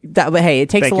batteries. But hey, it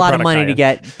takes a lot of money to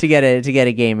get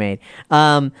a game made.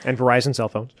 And Verizon cell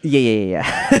phones. Yeah.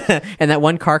 And that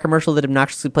one car commercial that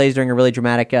obnoxiously plays during a really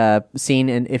dramatic scene,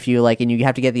 and if you and you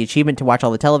have to get the achievement to watch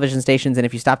all the television stations, and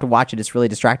if you stop to watch it, it's really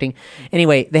distracting.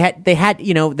 Anyway, they had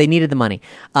they needed the money.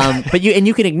 But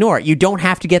you can ignore it. You don't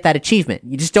have to get that achievement.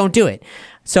 You just don't do it.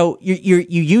 So you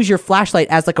use your flashlight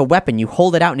as a weapon. You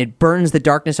hold it out and it burns the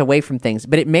darkness away from things,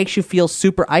 but it makes you feel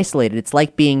super isolated. It's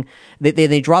like being,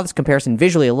 they draw this comparison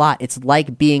visually a lot. It's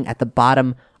like being at the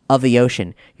bottom of the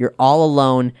ocean. You're all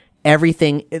alone.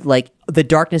 Everything, the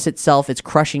darkness itself, it's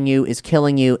crushing you, is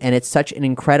killing you, and it's such an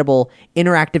incredible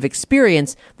interactive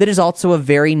experience that is also a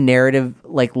very narrative,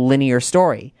 linear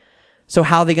story. So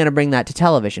how are they going to bring that to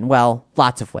television? Well,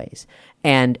 lots of ways.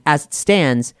 And as it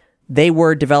stands, they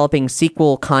were developing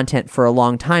sequel content for a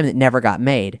long time that never got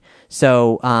made.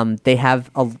 So they have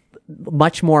a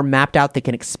much more mapped out that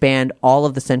can expand all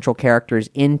of the central characters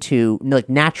into,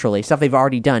 naturally, stuff they've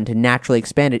already done to naturally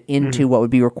expand it into what would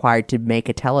be required to make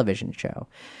a television show.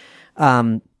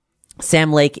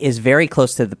 Sam Lake is very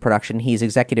close to the production. He's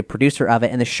executive producer of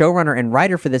it, and the showrunner and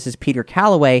writer for this is Peter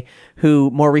Calloway, who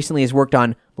more recently has worked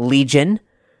on Legion.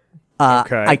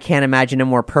 Okay. I can't imagine a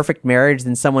more perfect marriage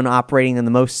than someone operating in the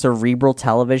most cerebral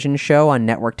television show on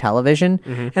network television.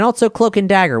 Mm-hmm. And also Cloak and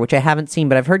Dagger, which I haven't seen,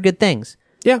 but I've heard good things.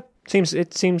 Yeah,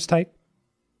 it seems tight.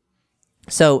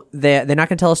 So they're not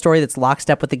going to tell a story that's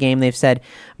lockstep with the game, they've said,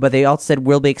 but they also said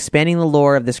we'll be expanding the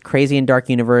lore of this crazy and dark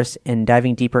universe and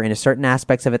diving deeper into certain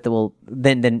aspects of it that will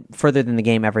then further than the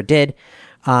game ever did.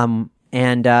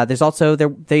 And there's also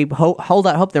they hold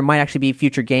out hope there might actually be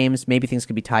future games. Maybe things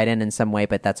could be tied in some way,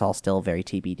 but that's all still very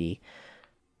TBD.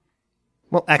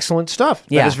 Well, excellent stuff.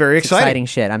 That is very exciting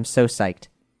shit. I'm so psyched.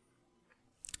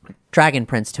 Dragon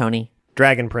Prince, Tony.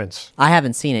 Dragon Prince. I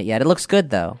haven't seen it yet. It looks good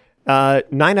though.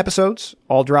 9 episodes,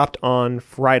 all dropped on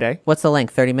Friday. What's the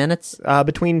length? 30 minutes?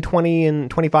 Between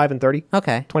 25 and 30.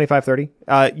 Okay. 25, 30.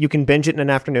 You can binge it in an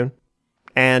afternoon,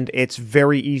 and it's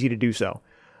very easy to do so.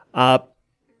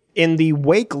 In the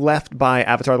wake left by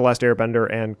Avatar The Last Airbender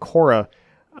and Korra,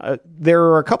 there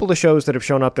are a couple of shows that have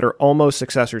shown up that are almost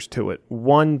successors to it.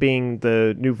 One being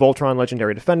the new Voltron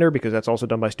Legendary Defender, because that's also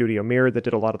done by Studio Mir, that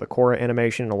did a lot of the Korra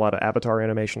animation and a lot of Avatar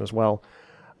animation as well.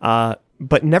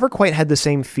 But never quite had the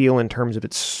same feel in terms of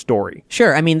its story.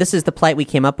 Sure. I mean, this is the plight we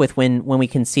came up with when we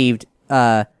conceived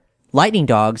Lightning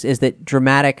Dogs, is that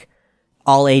dramatic,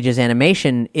 all-ages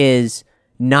animation is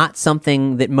not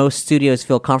something that most studios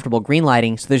feel comfortable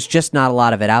greenlighting, so there's just not a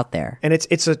lot of it out there. And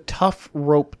it's a tough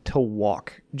rope to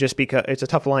walk, just because it's a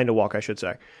tough line to walk, I should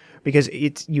say, because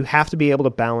you have to be able to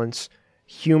balance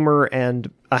humor and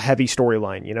a heavy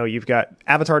storyline. You know, you've got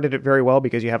Avatar did it very well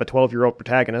because you have a 12-year-old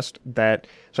protagonist that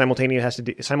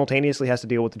simultaneously has to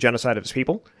deal with the genocide of his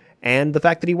people and the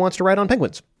fact that he wants to ride on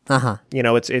penguins. Uh-huh. You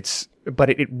know, but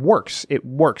it works. It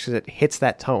works because it hits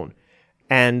that tone.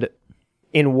 And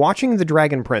in watching The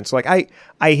Dragon Prince, like I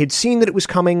had seen that it was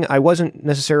coming. I wasn't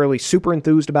necessarily super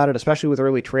enthused about it, especially with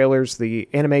early trailers. The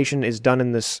animation is done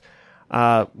in this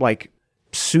like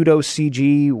pseudo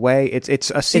CG way. It's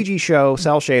a CG show,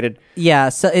 cel shaded. Yeah,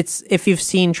 so it's, if you've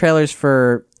seen trailers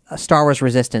for Star Wars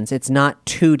Resistance, it's not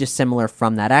too dissimilar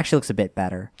from that. It actually looks a bit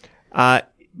better.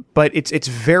 But it's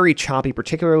very choppy,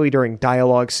 particularly during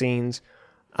dialogue scenes.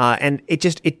 And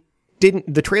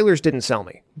the trailers didn't sell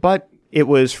me. But it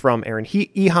was from Aaron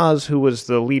Ehasz, who was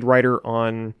the lead writer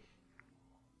on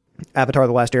Avatar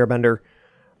The Last Airbender.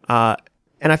 And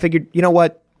I figured, you know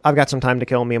what? I've got some time to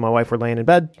kill. Me and my wife were laying in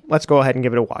bed. Let's go ahead and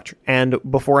give it a watch. And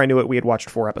before I knew it, we had watched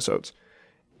 4 episodes.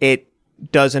 It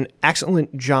does an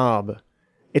excellent job.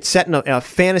 It's set in a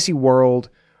fantasy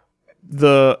world.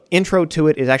 The intro to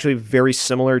it is actually very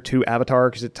similar to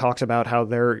Avatar because it talks about how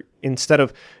they're, instead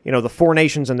of, you know, the 4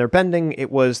 nations and their bending,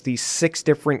 it was the 6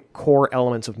 different core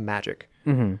elements of magic.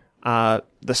 Mm-hmm.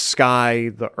 The sky,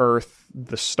 the earth,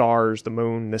 the stars, the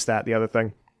moon, this, that, the other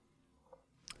thing.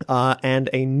 And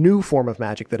a new form of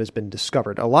magic that has been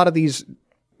discovered. A lot of these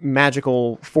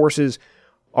magical forces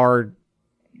are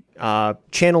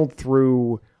channeled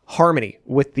through harmony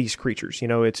with these creatures. You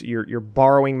know, it's you're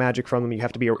borrowing magic from them. You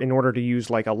have to be, in order to use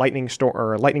like a lightning storm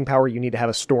or a lightning power, you need to have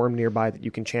a storm nearby that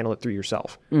you can channel it through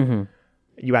yourself. Mm-hmm.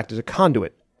 You act as a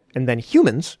conduit. And then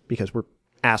humans, because we're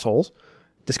assholes,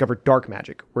 discover dark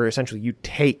magic, where essentially you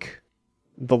take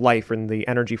the life and the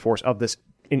energy force of this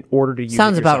in order to use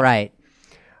Sounds it about right.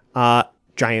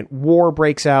 Giant war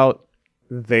breaks out.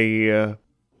 The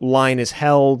line is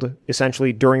held,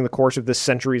 essentially, during the course of this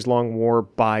centuries-long war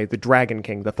by the Dragon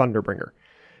King, the Thunderbringer,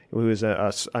 who is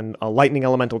a lightning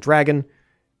elemental dragon.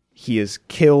 He is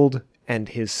killed, and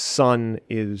his son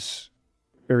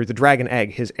or the dragon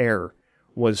egg, his heir,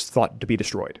 was thought to be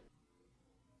destroyed.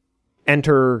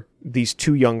 Enter these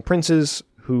 2 young princes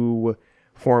who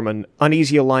form an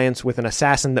uneasy alliance with an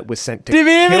assassin that was sent to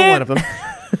kill one of them.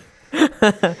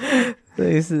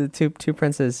 These are the two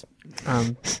princes,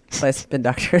 play spin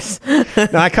doctors. No,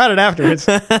 I caught it afterwards.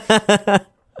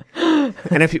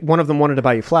 And if one of them wanted to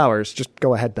buy you flowers, just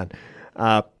go ahead then.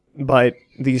 But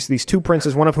these 2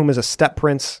 princes, one of whom is a step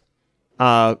prince,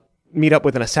 meet up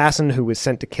with an assassin who was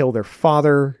sent to kill their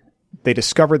father. They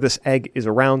discover this egg is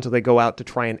around, so they go out to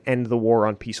try and end the war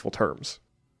on peaceful terms.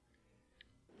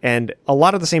 And a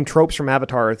lot of the same tropes from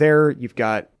Avatar are there. You've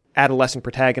got adolescent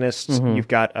protagonists. Mm-hmm. You've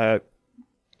got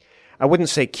I wouldn't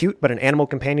say cute, but an animal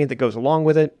companion that goes along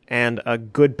with it, and a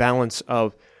good balance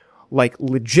of like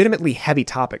legitimately heavy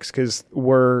topics, because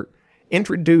we're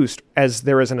introduced as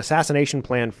there is an assassination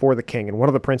plan for the king, and one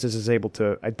of the princes is able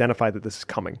to identify that this is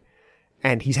coming.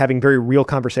 And he's having very real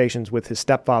conversations with his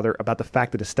stepfather about the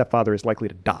fact that his stepfather is likely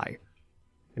to die.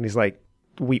 And he's like,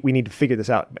 we need to figure this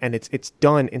out. And it's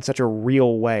done in such a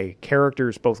real way.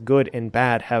 Characters, both good and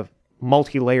bad, have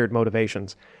multi-layered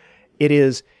motivations. It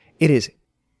is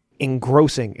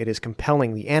engrossing. It is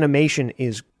compelling. The animation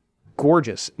is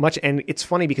gorgeous. And it's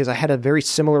funny because I had a very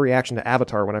similar reaction to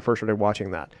Avatar when I first started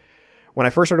watching that. When I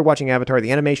first started watching Avatar,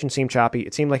 the animation seemed choppy.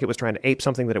 It seemed like it was trying to ape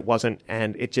something that it wasn't,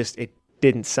 and it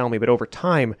didn't sell me. But over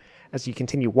time, as you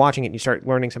continue watching it, and you start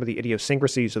learning some of the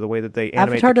idiosyncrasies of the way that they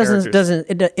animate Avatar the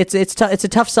characters. It's a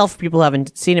tough sell for people who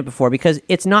haven't seen it before because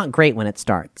it's not great when it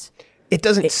starts. It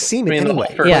doesn't seem it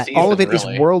anyway. Yeah, all of it is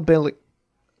world building.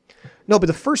 No, but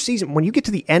the first season, when you get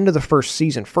to the end of the first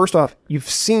season, first off, you've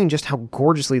seen just how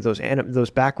gorgeously those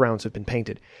backgrounds have been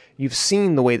painted. You've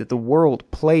seen the way that the world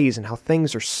plays and how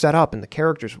things are set up and the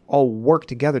characters all work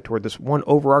together toward this one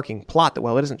overarching plot that,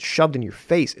 while it isn't shoved in your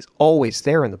face, is always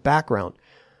there in the background.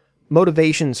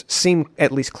 motivations seem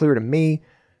at least clear to me.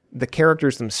 The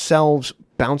characters themselves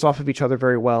bounce off of each other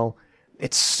very well.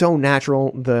 It's so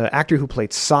natural. The actor who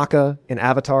played Sokka in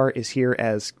Avatar is here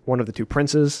as one of the two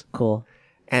princes. Cool.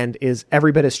 And is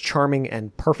every bit as charming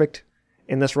and perfect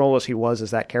in this role as he was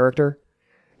as that character.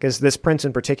 Because this prince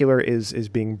in particular is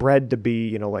being bred to be,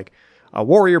 you know, like a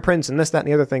warrior prince and this, that, and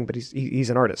the other thing, but he's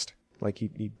an artist. Like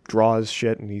he draws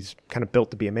shit and he's kind of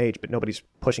built to be a mage, but nobody's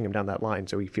pushing him down that line,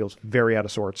 so he feels very out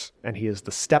of sorts, and he is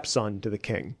the stepson to the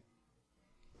king.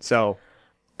 So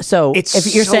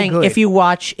if you're so saying good. if you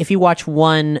watch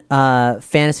one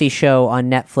fantasy show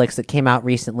on Netflix that came out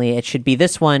recently, it should be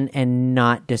this one and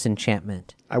not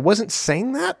Disenchantment. I wasn't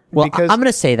saying that. Well, because I'm going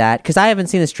to say that because I haven't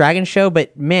seen this dragon show,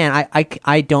 but man,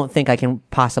 I don't think I can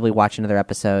possibly watch another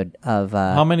episode of.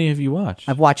 How many have you watched?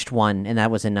 I've watched one, and that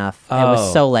was enough. I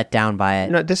was so let down by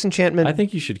it. No, Disenchantment. I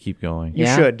think you should keep going. You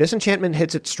should. Disenchantment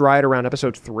hits its stride around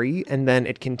episode 3, and then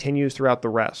it continues throughout the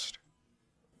rest.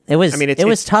 It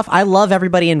was tough. I love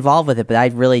everybody involved with it, but I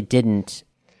really didn't.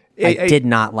 I did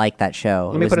not like that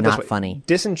show. It was not funny.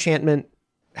 Disenchantment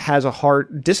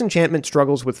Disenchantment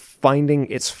struggles with finding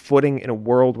its footing in a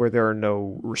world where there are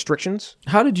no restrictions.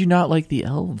 How did you not like the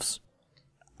elves?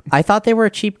 I thought they were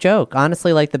a cheap joke.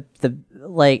 Honestly, like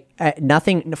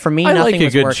nothing for me. I Nothing like a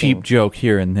was good working. cheap joke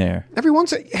here and there.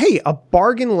 A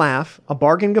bargain laugh, a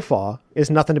bargain guffaw is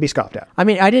nothing to be scoffed at. I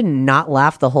mean, I did not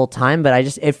laugh the whole time,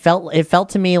 but it felt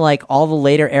to me like all the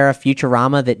later era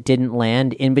Futurama that didn't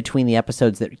land in between the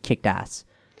episodes that kicked ass.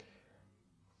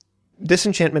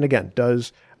 Disenchantment again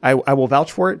does. I will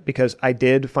vouch for it because I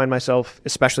did find myself,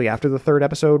 especially after the 3rd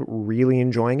episode, really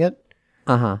enjoying it.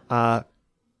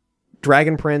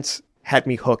 Dragon Prince had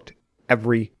me hooked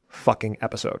every fucking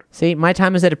episode. See, my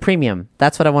time is at a premium.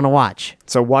 That's what I want to watch.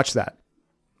 So watch that.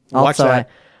 Also,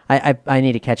 I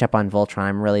need to catch up on Voltron.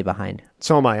 I'm really behind.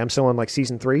 So am I. I'm still on like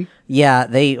season 3. Yeah,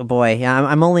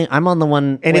 I'm on the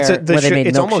one and where they made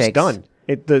it's milkshakes. almost done.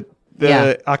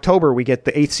 October we get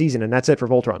the 8th season, and that's it for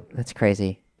Voltron. That's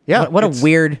crazy. Yeah, what a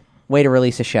weird way to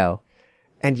release a show.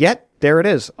 And yet, there it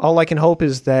is. All I can hope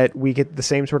is that we get the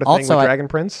same sort of thing with Dragon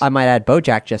Prince. I might add,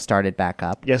 BoJack just started back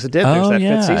up. Yes, it did. There's that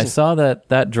 5th season. I saw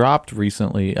that dropped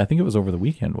recently. I think it was over the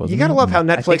weekend, wasn't it? You gotta love how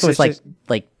Netflix I think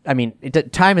it was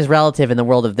time is relative in the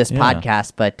world of this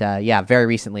podcast, but very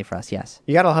recently for us, yes.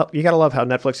 You gotta love how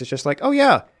Netflix is just like, oh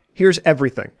yeah, here's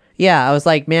everything. Yeah, I was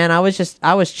like, man, I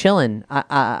was chilling.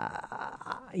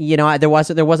 There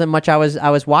wasn't much I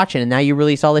was watching, and now you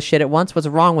release all this shit at once. What's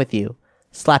wrong with you?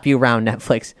 Slap you around,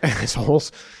 Netflix.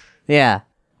 Assholes. Yeah.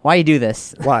 Why you do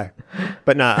this? Why?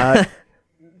 But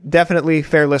definitely,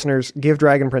 fair listeners, give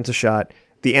Dragon Prince a shot.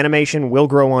 The animation will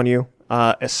grow on you,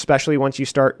 especially once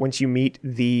you meet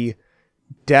the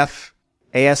deaf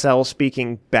ASL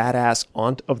speaking badass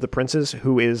aunt of the princes,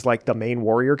 who is like the main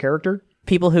warrior character.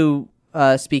 People who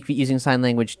speak using sign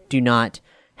language do not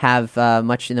have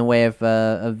much in the way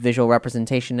of visual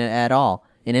representation at all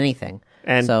in anything.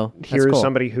 And so here's cool.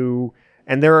 somebody who,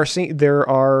 and there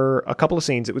are a couple of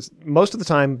scenes. It was most of the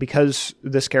time because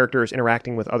this character is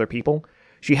interacting with other people.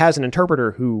 She has an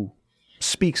interpreter who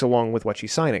speaks along with what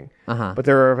she's signing. But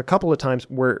there are a couple of times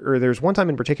or there's one time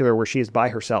in particular where she is by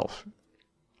herself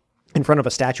in front of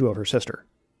a statue of her sister.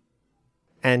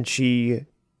 And she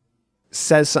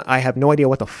says, I have no idea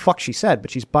what the fuck she said,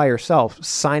 but she's by herself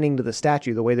signing to the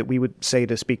statue the way that we would say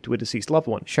to speak to a deceased loved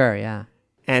one. Sure, yeah.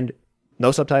 And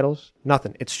no subtitles,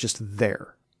 nothing. It's just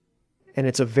there. And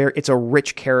it's a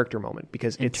rich character moment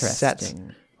because it sets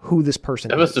who this person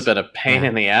is. That must have been a pain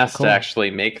in the ass to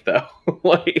actually make, though,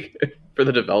 like for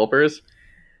the developers.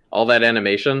 All that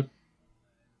animation.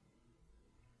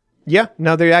 Yeah,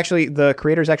 no, the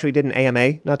creators actually did an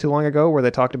AMA not too long ago where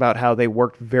they talked about how they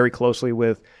worked very closely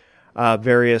with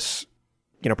various,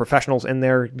 professionals in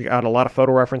there. Got a lot of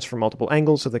photo reference from multiple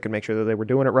angles so they could make sure that they were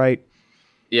doing it right.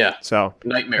 Yeah. So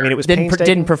nightmare. I mean, it was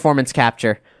didn't performance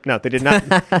capture. No, they did not.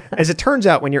 As it turns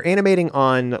out, when you're animating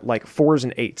on like 4s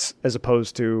and 8s as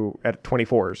opposed to at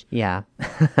 24s. Yeah.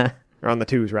 Or on the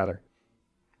 2s rather.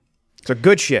 So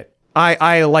good shit.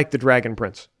 I like the Dragon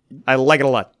Prince. I like it a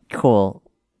lot. Cool.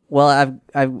 Well,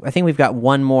 I think we've got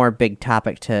one more big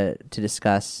topic to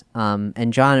discuss.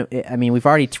 And John, I mean, we've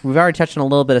already touched on a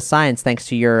little bit of science thanks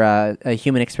to your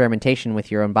human experimentation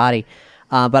with your own body.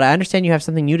 But I understand you have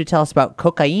something new to tell us about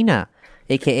cocaina,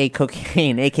 aka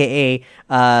cocaine, aka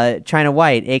China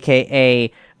White,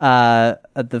 aka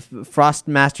the Frost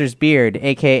Master's beard,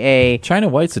 aka China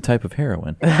White's a type of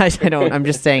heroin. I'm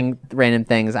just saying random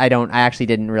things. I actually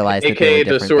didn't realize that they were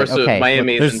different. The source of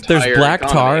Miami's entire there's black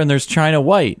economy. tar and there's China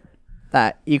White.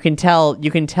 You can tell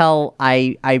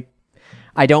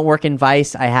I don't work in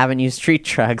Vice. I haven't used street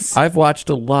drugs. I've watched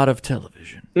a lot of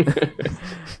television.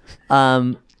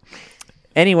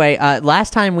 Anyway,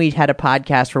 last time we had a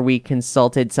podcast where we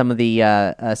consulted some of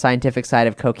the scientific side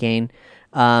of cocaine.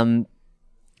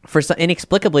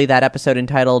 Inexplicably, that episode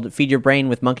entitled "Feed Your Brain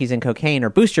with Monkeys and Cocaine" or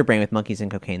 "Boost Your Brain with Monkeys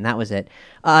and Cocaine." That was it.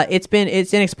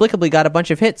 It's inexplicably got a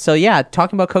bunch of hits. So yeah,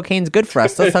 talking about cocaine's good for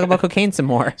us. Let's talk about cocaine some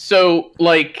more. So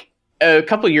like a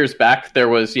couple of years back, there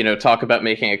was talk about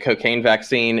making a cocaine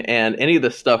vaccine, and any of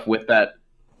the stuff with that.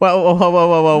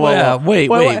 Whoa. Wait,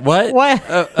 what?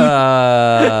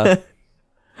 What?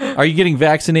 Are you getting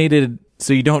vaccinated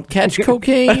so you don't catch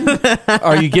cocaine?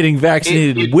 Are you getting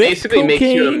vaccinated it with basically cocaine? makes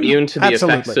you immune to the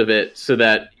Absolutely. effects of it, so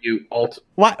that you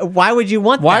Why would you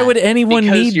want that? Why would anyone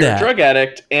because need you're that? a drug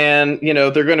addict, and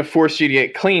they're going to force you to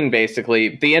get clean.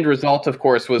 Basically, the end result, of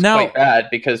course, was Now, quite bad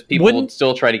because people would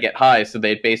still try to get high, so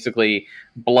they'd basically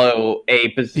blow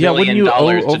 $1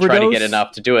 bazillion to try to get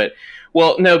enough to do it.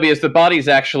 Well, no, because the body's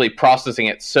actually processing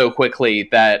it so quickly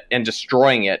and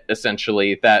destroying it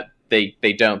essentially that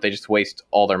they don't. They just waste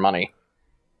all their money.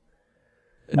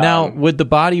 Now, would the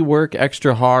body work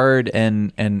extra hard,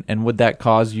 and would that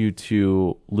cause you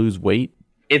to lose weight?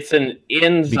 It's an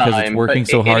enzyme. Because it's working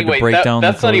so hard to break down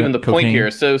that's not even the point cocaine?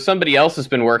 here. So somebody else has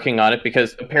been working on it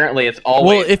because apparently it's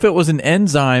always... Well, if it was an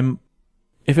enzyme,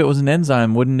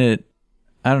 wouldn't it...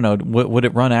 I don't know. Would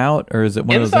it run out, or is it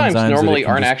one of those enzymes normally that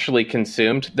aren't actually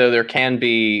consumed, though there can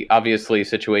be obviously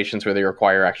situations where they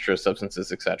require extra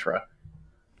substances, etc.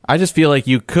 I just feel like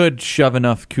you could shove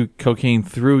enough cocaine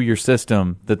through your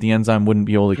system that the enzyme wouldn't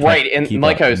be able to keep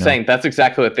like up, I was saying, that's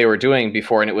exactly what they were doing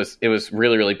before, and it was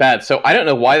really, really bad. So I don't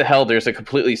know why the hell there's a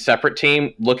completely separate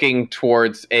team looking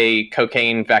towards a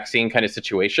cocaine vaccine kind of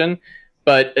situation,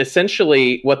 but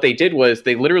essentially what they did was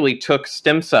they literally took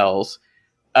stem cells.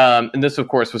 And this, of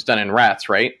course, was done in rats,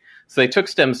 right? So they took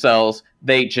stem cells,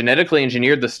 they genetically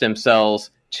engineered the stem cells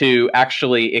to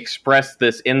actually express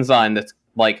this enzyme that's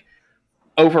like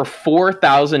over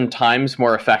 4,000 times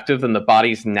more effective than the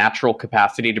body's natural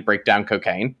capacity to break down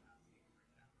cocaine.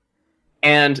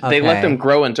 And they let them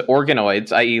grow into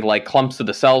organoids, i.e. like clumps of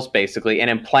the cells, basically, and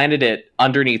implanted it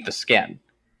underneath the skin.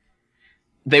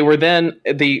 They were then,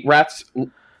 the rats...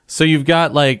 So you've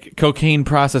got like cocaine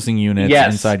processing units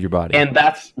inside your body, and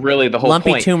that's really the whole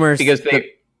lumpy point. tumors because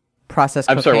they process.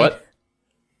 I'm sorry, what?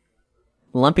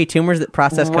 Lumpy tumors that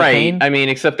process right. cocaine. I mean,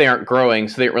 except they aren't growing,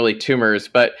 so they aren't really tumors.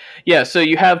 But yeah, so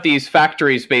you have these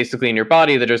factories basically in your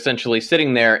body that are essentially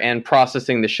sitting there and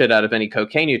processing the shit out of any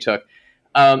cocaine you took.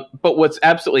 But what's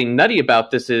absolutely nutty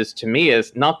about this is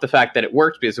not the fact that it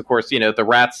worked, because of course the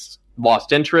rats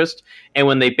lost interest, and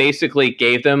when they basically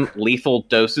gave them lethal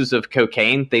doses of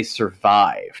cocaine, they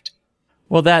survived.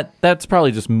 Well, that's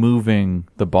probably just moving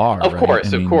the bar. Of course.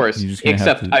 You're just gonna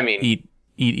have to eat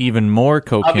even more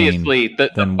cocaine. Obviously,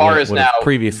 the bar is now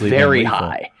previously very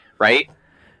high, right?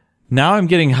 Now I'm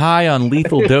getting high on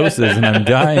lethal doses, and I'm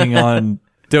dying on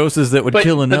doses that would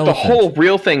kill an elephant. The whole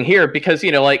real thing here, because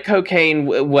like cocaine,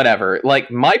 whatever. Like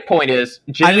my point is,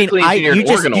 genetically engineered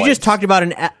organoids. You just talked about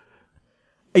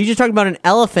an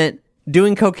elephant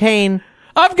doing cocaine.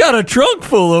 I've got a trunk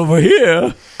full over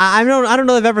here. I don't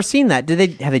know if I've ever seen that.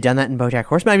 Have they done that in BoJack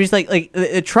Horseman? I'm just like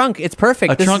a trunk. It's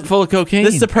perfect. A trunk full of cocaine.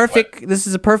 This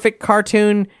is a perfect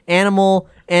cartoon animal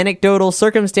anecdotal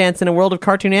circumstance in a world of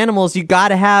cartoon animals. You got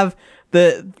to have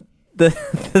the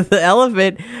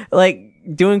elephant like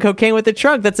doing cocaine with the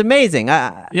trunk. That's amazing.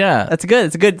 Yeah, that's good.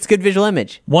 It's a good visual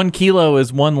image. 1 kilo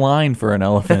is 1 line for an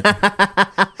elephant.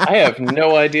 I have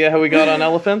no idea how we got on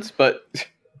elephants, but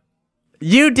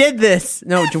you did this.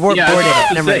 No, Jabor did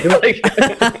it. Never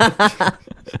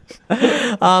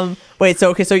mind. Wait.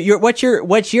 So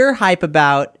what you're hype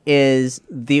about is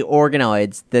the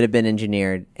organoids that have been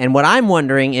engineered, and what I'm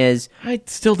wondering is, I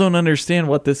still don't understand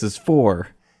what this is for.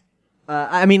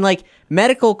 I mean, like,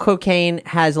 medical cocaine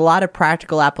has a lot of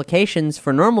practical applications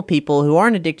for normal people who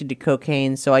aren't addicted to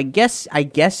cocaine. So I guess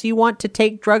you want to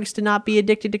take drugs to not be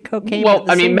addicted to cocaine. Well,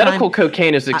 I mean, medical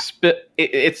cocaine is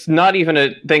it's not even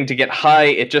a thing to get high.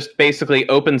 It just basically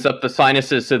opens up the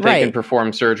sinuses so they can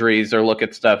perform surgeries or look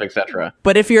at stuff, etc.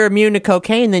 But if you're immune to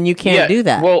cocaine, then you can't do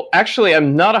that. Well, actually,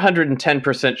 I'm not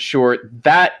 110% sure.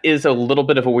 That is a little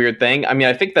bit of a weird thing. I mean,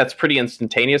 I think that's pretty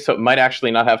instantaneous, so it might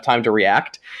actually not have time to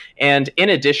react. And in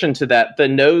addition to that, the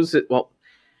nose... Well,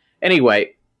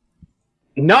 anyway,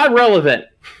 not relevant.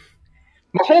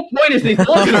 My whole point is these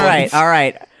organoids. All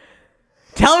right.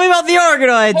 Tell me about the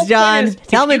organoids, John.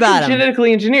 Tell me about them.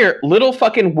 Genetically engineer little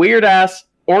fucking weird-ass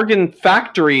organ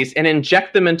factories and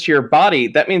inject them into your body.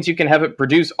 That means you can have it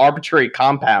produce arbitrary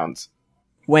compounds.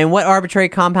 What arbitrary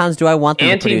compounds do I want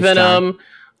them to produce, Antivenom,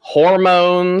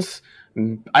 hormones,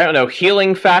 I don't know,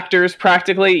 healing factors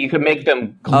practically. You could make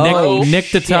them glow.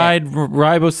 Nicotide,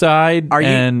 riboside,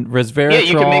 and resveratrol. Yeah,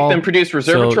 you can make them produce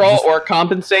resveratrol or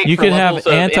compensate you for could levels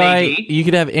have of NAD. You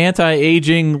could have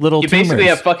anti-aging little tumors. You basically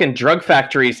have fucking drug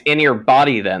factories in your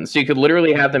body then. So you could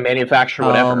literally have them manufacture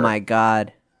whatever. Oh my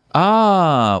god.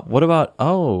 What about,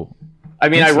 I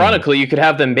mean, ironically, you could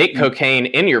have them make cocaine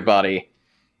in your body.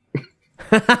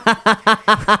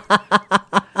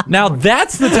 Now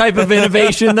that's the type of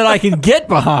innovation that I can get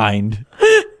behind.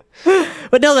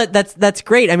 But no, that's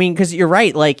great. I mean, because you're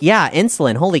right. Like, yeah,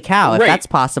 insulin. Holy cow, if that's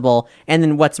possible. And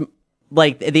then what's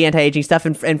like the anti-aging stuff.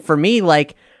 And for me,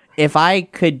 like, if I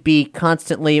could be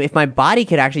constantly, if my body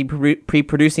could actually be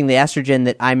producing the estrogen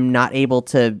that I'm not able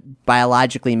to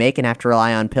biologically make and have to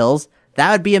rely on pills,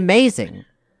 that would be amazing.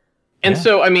 And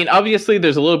so, I mean, obviously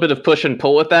there's a little bit of push and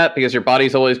pull with that because your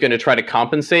body's always going to try to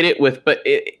compensate it with, but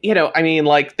I mean,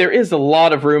 like, there is a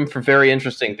lot of room for very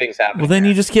interesting things happening. Well, then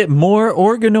you just get more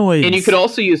organoids. And you could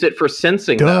also use it for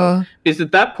sensing, though. Because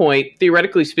at that point,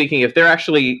 theoretically speaking, if they're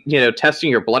actually,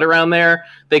 testing your blood around there,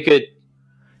 they could...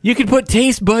 You could put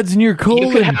taste buds in your colon.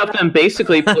 You could have them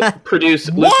basically produce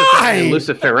luciferase and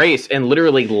luciferase and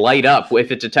literally light up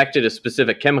if it detected a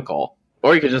specific chemical.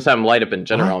 Or you could just have them light up in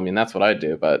general. I mean, that's what I'd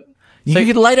do, but... You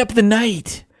could light up the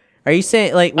night. Are you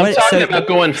saying, like, what? I'm talking about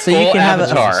going full you can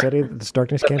Avatar. This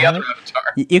darkness can't the other Avatar.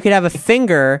 You could have a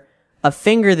finger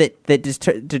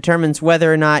that determines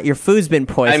whether or not your food's been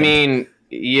poisoned. I mean,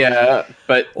 yeah,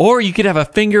 but... Or you could have a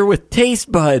finger with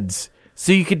taste buds.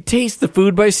 So you could taste the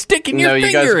food by sticking your finger in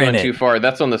it. No, you guys went too far.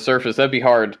 That's on the surface. That'd be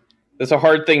hard. That's a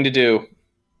hard thing to do.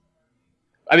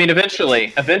 I mean,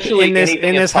 eventually in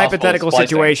this hypothetical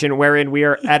situation wherein we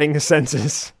are adding the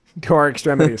senses to our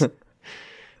extremities.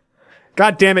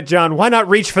 God damn it, John. Why not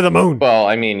reach for the moon? Well,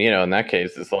 I mean, in that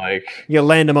case, it's like... You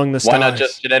land among the stars. Why not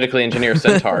just genetically engineer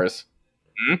centaurs?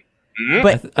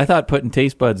 But I thought putting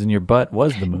taste buds in your butt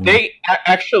was the moon. They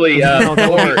actually...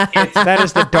 that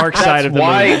is the dark side of the moon.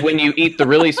 That's why when you eat the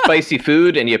really spicy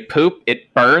food and you poop,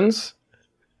 it burns.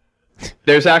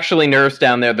 There's actually nerves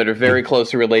down there that are very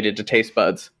closely related to taste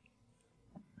buds.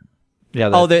 Yeah,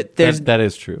 that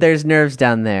is true. There's nerves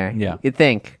down there. Yeah. You'd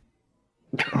think.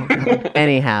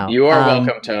 Anyhow, you are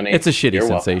welcome, Tony. It's a shitty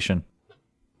sensation.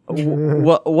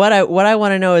 What I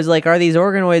want to know is, like, are these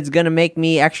organoids going to make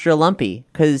me extra lumpy?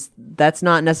 Because that's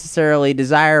not necessarily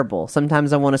desirable.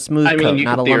 Sometimes I want a smooth coat, not a lumpy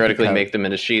coat. You could theoretically make them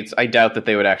into sheets. I doubt that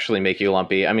they would actually make you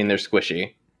lumpy. I mean, they're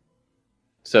squishy,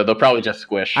 so they'll probably just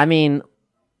squish. I mean,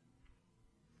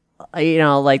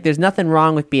 like, there's nothing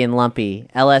wrong with being lumpy.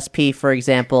 LSP, for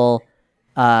example.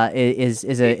 Is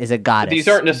a goddess. These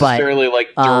aren't necessarily like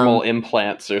dermal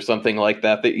implants or something like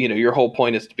that. That your whole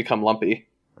point is to become lumpy.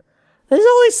 There's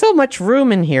only so much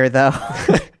room in here, though.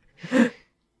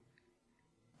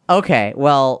 Okay,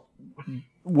 well,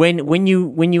 when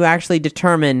you actually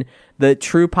determine the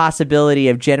true possibility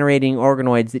of generating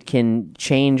organoids that can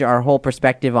change our whole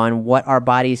perspective on what our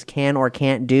bodies can or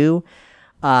can't do.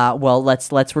 Well,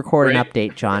 let's record an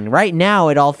update, John. Right now,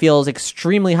 it all feels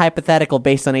extremely hypothetical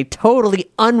based on a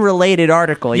totally unrelated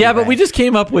article. Yeah, but we just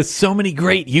came up with so many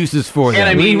great uses for them. And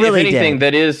I mean, really if anything,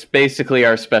 that is basically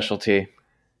our specialty.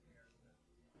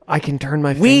 I can turn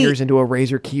my fingers into a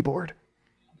Razer keyboard.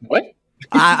 What?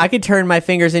 I could turn my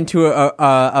fingers into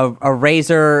a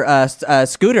Razer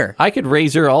scooter. I could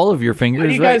razor all of your fingers.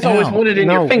 But you guys always wanted in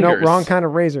your fingers. No, wrong kind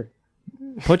of razor.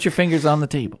 Put your fingers on the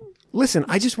table. Listen,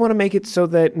 I just want to make it so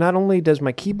that not only does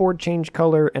my keyboard change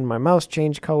color and my mouse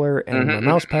change color and my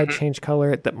mouse pad change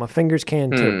color, that my fingers can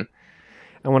too.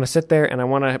 I want to sit there and I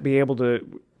want to be able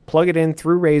to plug it in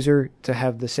through Razer to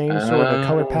have the same sort of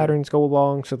color patterns go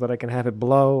along so that I can have it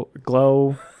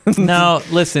glow. Now,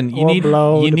 listen, you need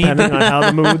depending on how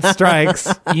the mood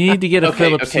strikes. You need to get a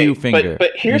Philips Hue finger.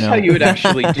 But here's how you would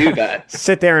actually do that.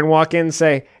 Sit there and walk in and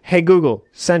say, "Hey Google,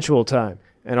 sensual time."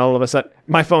 And all of a sudden,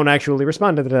 my phone actually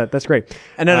responded to that. That's great.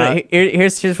 No.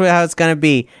 Here's how it's gonna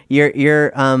be. Your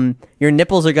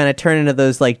nipples are gonna turn into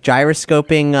those like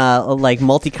gyroscoping like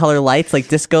multicolor lights, like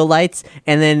disco lights,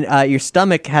 and then your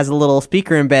stomach has a little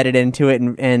speaker embedded into it,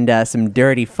 and some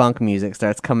dirty funk music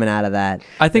starts coming out of that.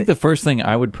 I think the first thing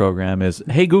I would program is,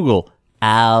 "Hey Google,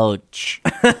 ouch,"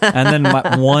 and then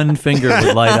my one finger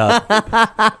would light up.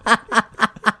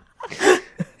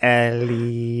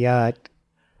 Elliot.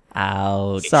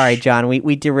 Ouch. Sorry, John,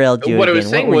 we derailed you. What again. I was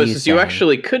saying was you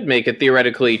actually could make it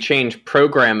theoretically change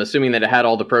program, assuming that it had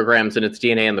all the programs in its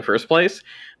DNA in the first place,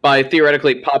 by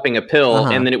theoretically popping a pill,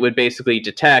 and then it would basically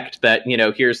detect that,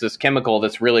 here's this chemical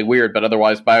that's really weird but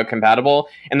otherwise biocompatible,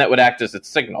 and that would act as its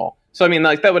signal. So, I mean,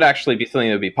 like, that would actually be something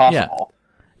that would be possible.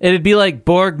 It'd be like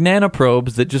Borg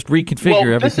nanoprobes that just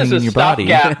reconfigure everything in your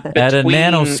body at a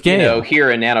nanoscale. Here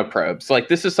in nanoprobes. Like,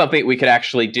 this is something we could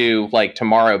actually do, like,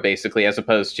 tomorrow, basically, as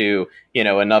opposed to,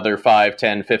 another 5,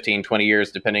 10, 15, 20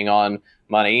 years, depending on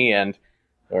money and...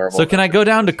 So can I go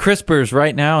down to Crispers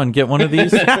right now and get one of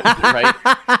these? Right.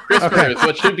 Crispers,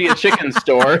 what should be a chicken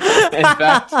store. In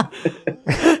fact,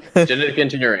 genetic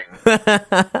engineering.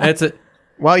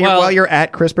 While you're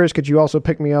at Crispers, could you also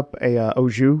pick me up a au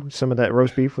jus, some of that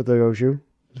roast beef with the au jus?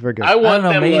 It's very good. I don't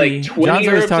know, maybe. John's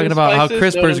always talking about how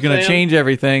CRISPR is going to change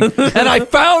everything. And I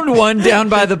found one down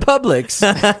by the Publix.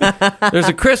 There's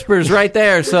a CRISPR's right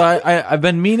there. So I've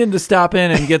been meaning to stop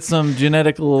in and get some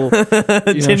genetical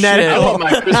shit. I want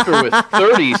my CRISPR with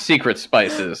 30 secret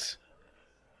spices.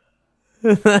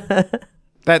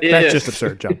 That's just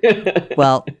absurd, John.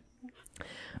 Well,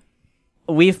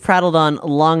 we've prattled on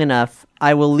long enough.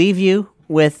 I will leave you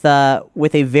with a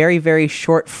very, very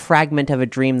short fragment of a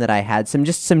dream that I had.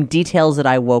 Some details that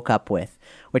I woke up with,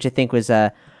 which I think was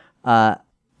I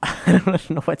don't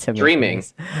know what to dreaming.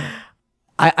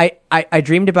 I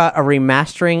dreamed about a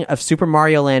remastering of Super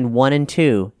Mario Land 1 and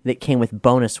 2 that came with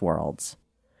bonus worlds.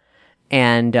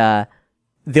 And the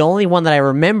only one that I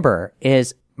remember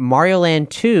is Mario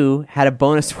Land 2 had a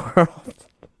bonus world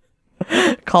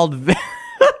called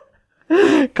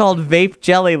Vape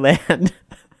Jelly Land.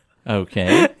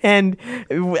 Okay. And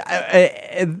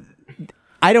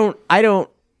I don't,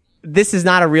 this is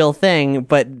not a real thing,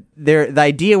 but the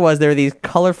idea was there are these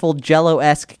colorful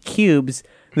Jell-O-esque cubes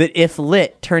that if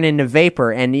lit turn into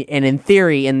vapor. And in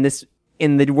theory, in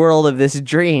the world of this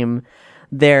dream,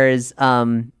 there's,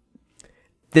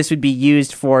 this would be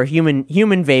used for human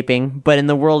vaping, but in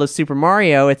the world of Super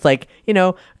Mario, it's like,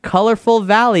 colorful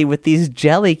valley with these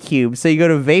jelly cubes. So you go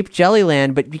to Vape Jelly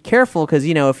Land, but be careful because,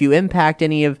 if you impact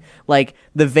any of, like,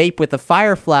 the vape with the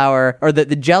fire flower, or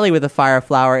the jelly with the fire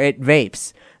flower, it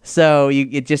vapes. So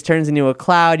it just turns into a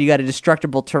cloud. You got a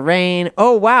destructible terrain.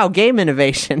 Oh, wow, game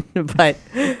innovation. but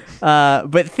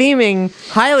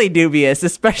theming, highly dubious,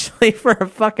 especially for a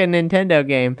fucking Nintendo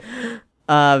game.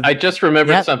 I just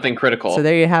remembered something critical. So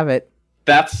there you have it.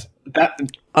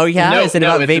 Oh yeah, no, is it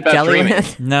about Vape Jelly?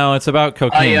 No, it's about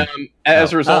cocaine.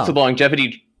 As a result of the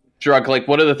longevity drug, like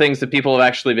one of the things that people have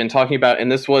actually been talking about,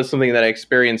 and this was something that I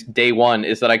experienced day one,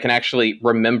 is that I can actually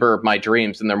remember my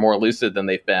dreams, and they're more lucid than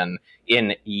they've been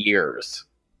in years.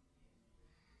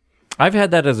 I've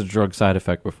had that as a drug side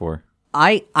effect before.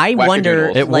 I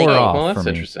wonder. It wore off. Well, that's for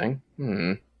me. interesting.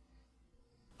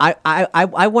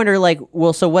 I wonder,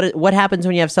 so what happens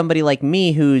when you have somebody like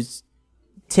me who's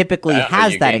typically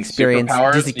has that experience?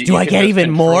 Do I get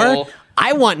even more?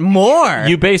 I want more.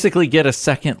 You basically get a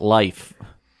second life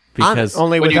because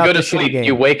only when you go to sleep,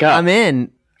 you wake up. I'm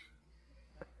in.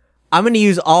 I'm going to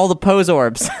use all the pose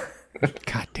orbs.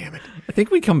 God damn it. I think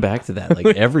we come back to that like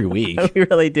every week. We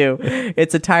really do.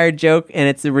 It's a tired joke and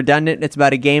it's redundant. It's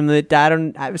about a game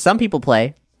that some people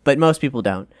play, but most people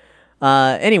don't.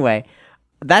 Anyway.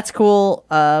 That's cool.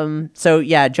 So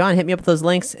yeah, John, hit me up with those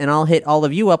links, and I'll hit all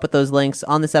of you up with those links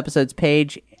on this episode's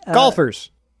page. Golfers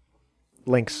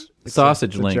links,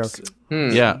 sausage links.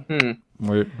 Yeah,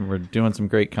 we're doing some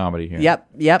great comedy here. Yep.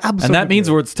 Absolutely. And that means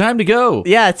it's time to go.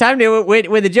 Yeah, it's time to.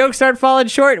 When the jokes start falling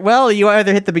short, well, you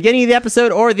either hit the beginning of the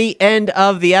episode or the end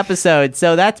of the episode.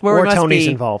 So that's where we must Tony's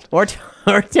be. Involved. Or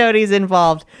Tony's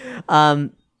involved.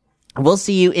 We'll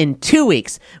see you in 2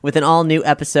 weeks with an all new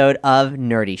episode of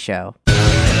Nerdy Show.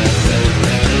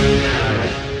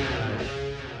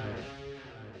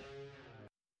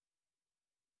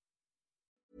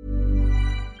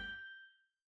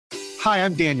 Hi,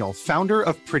 I'm Daniel, founder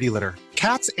of Pretty Litter.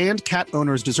 Cats and cat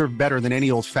owners deserve better than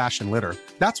any old-fashioned litter.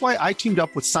 That's why I teamed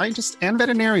up with scientists and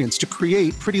veterinarians to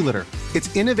create Pretty Litter.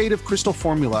 Its innovative crystal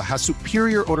formula has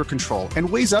superior odor control and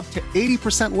weighs up to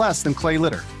 80% less than clay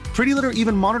litter. Pretty Litter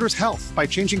even monitors health by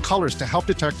changing colors to help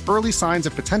detect early signs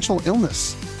of potential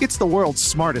illness. It's the world's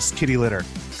smartest kitty litter.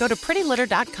 Go to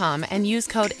prettylitter.com and use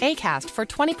code ACAST for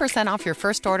 20% off your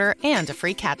first order and a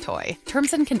free cat toy.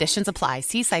 Terms and conditions apply.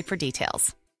 See site for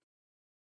details.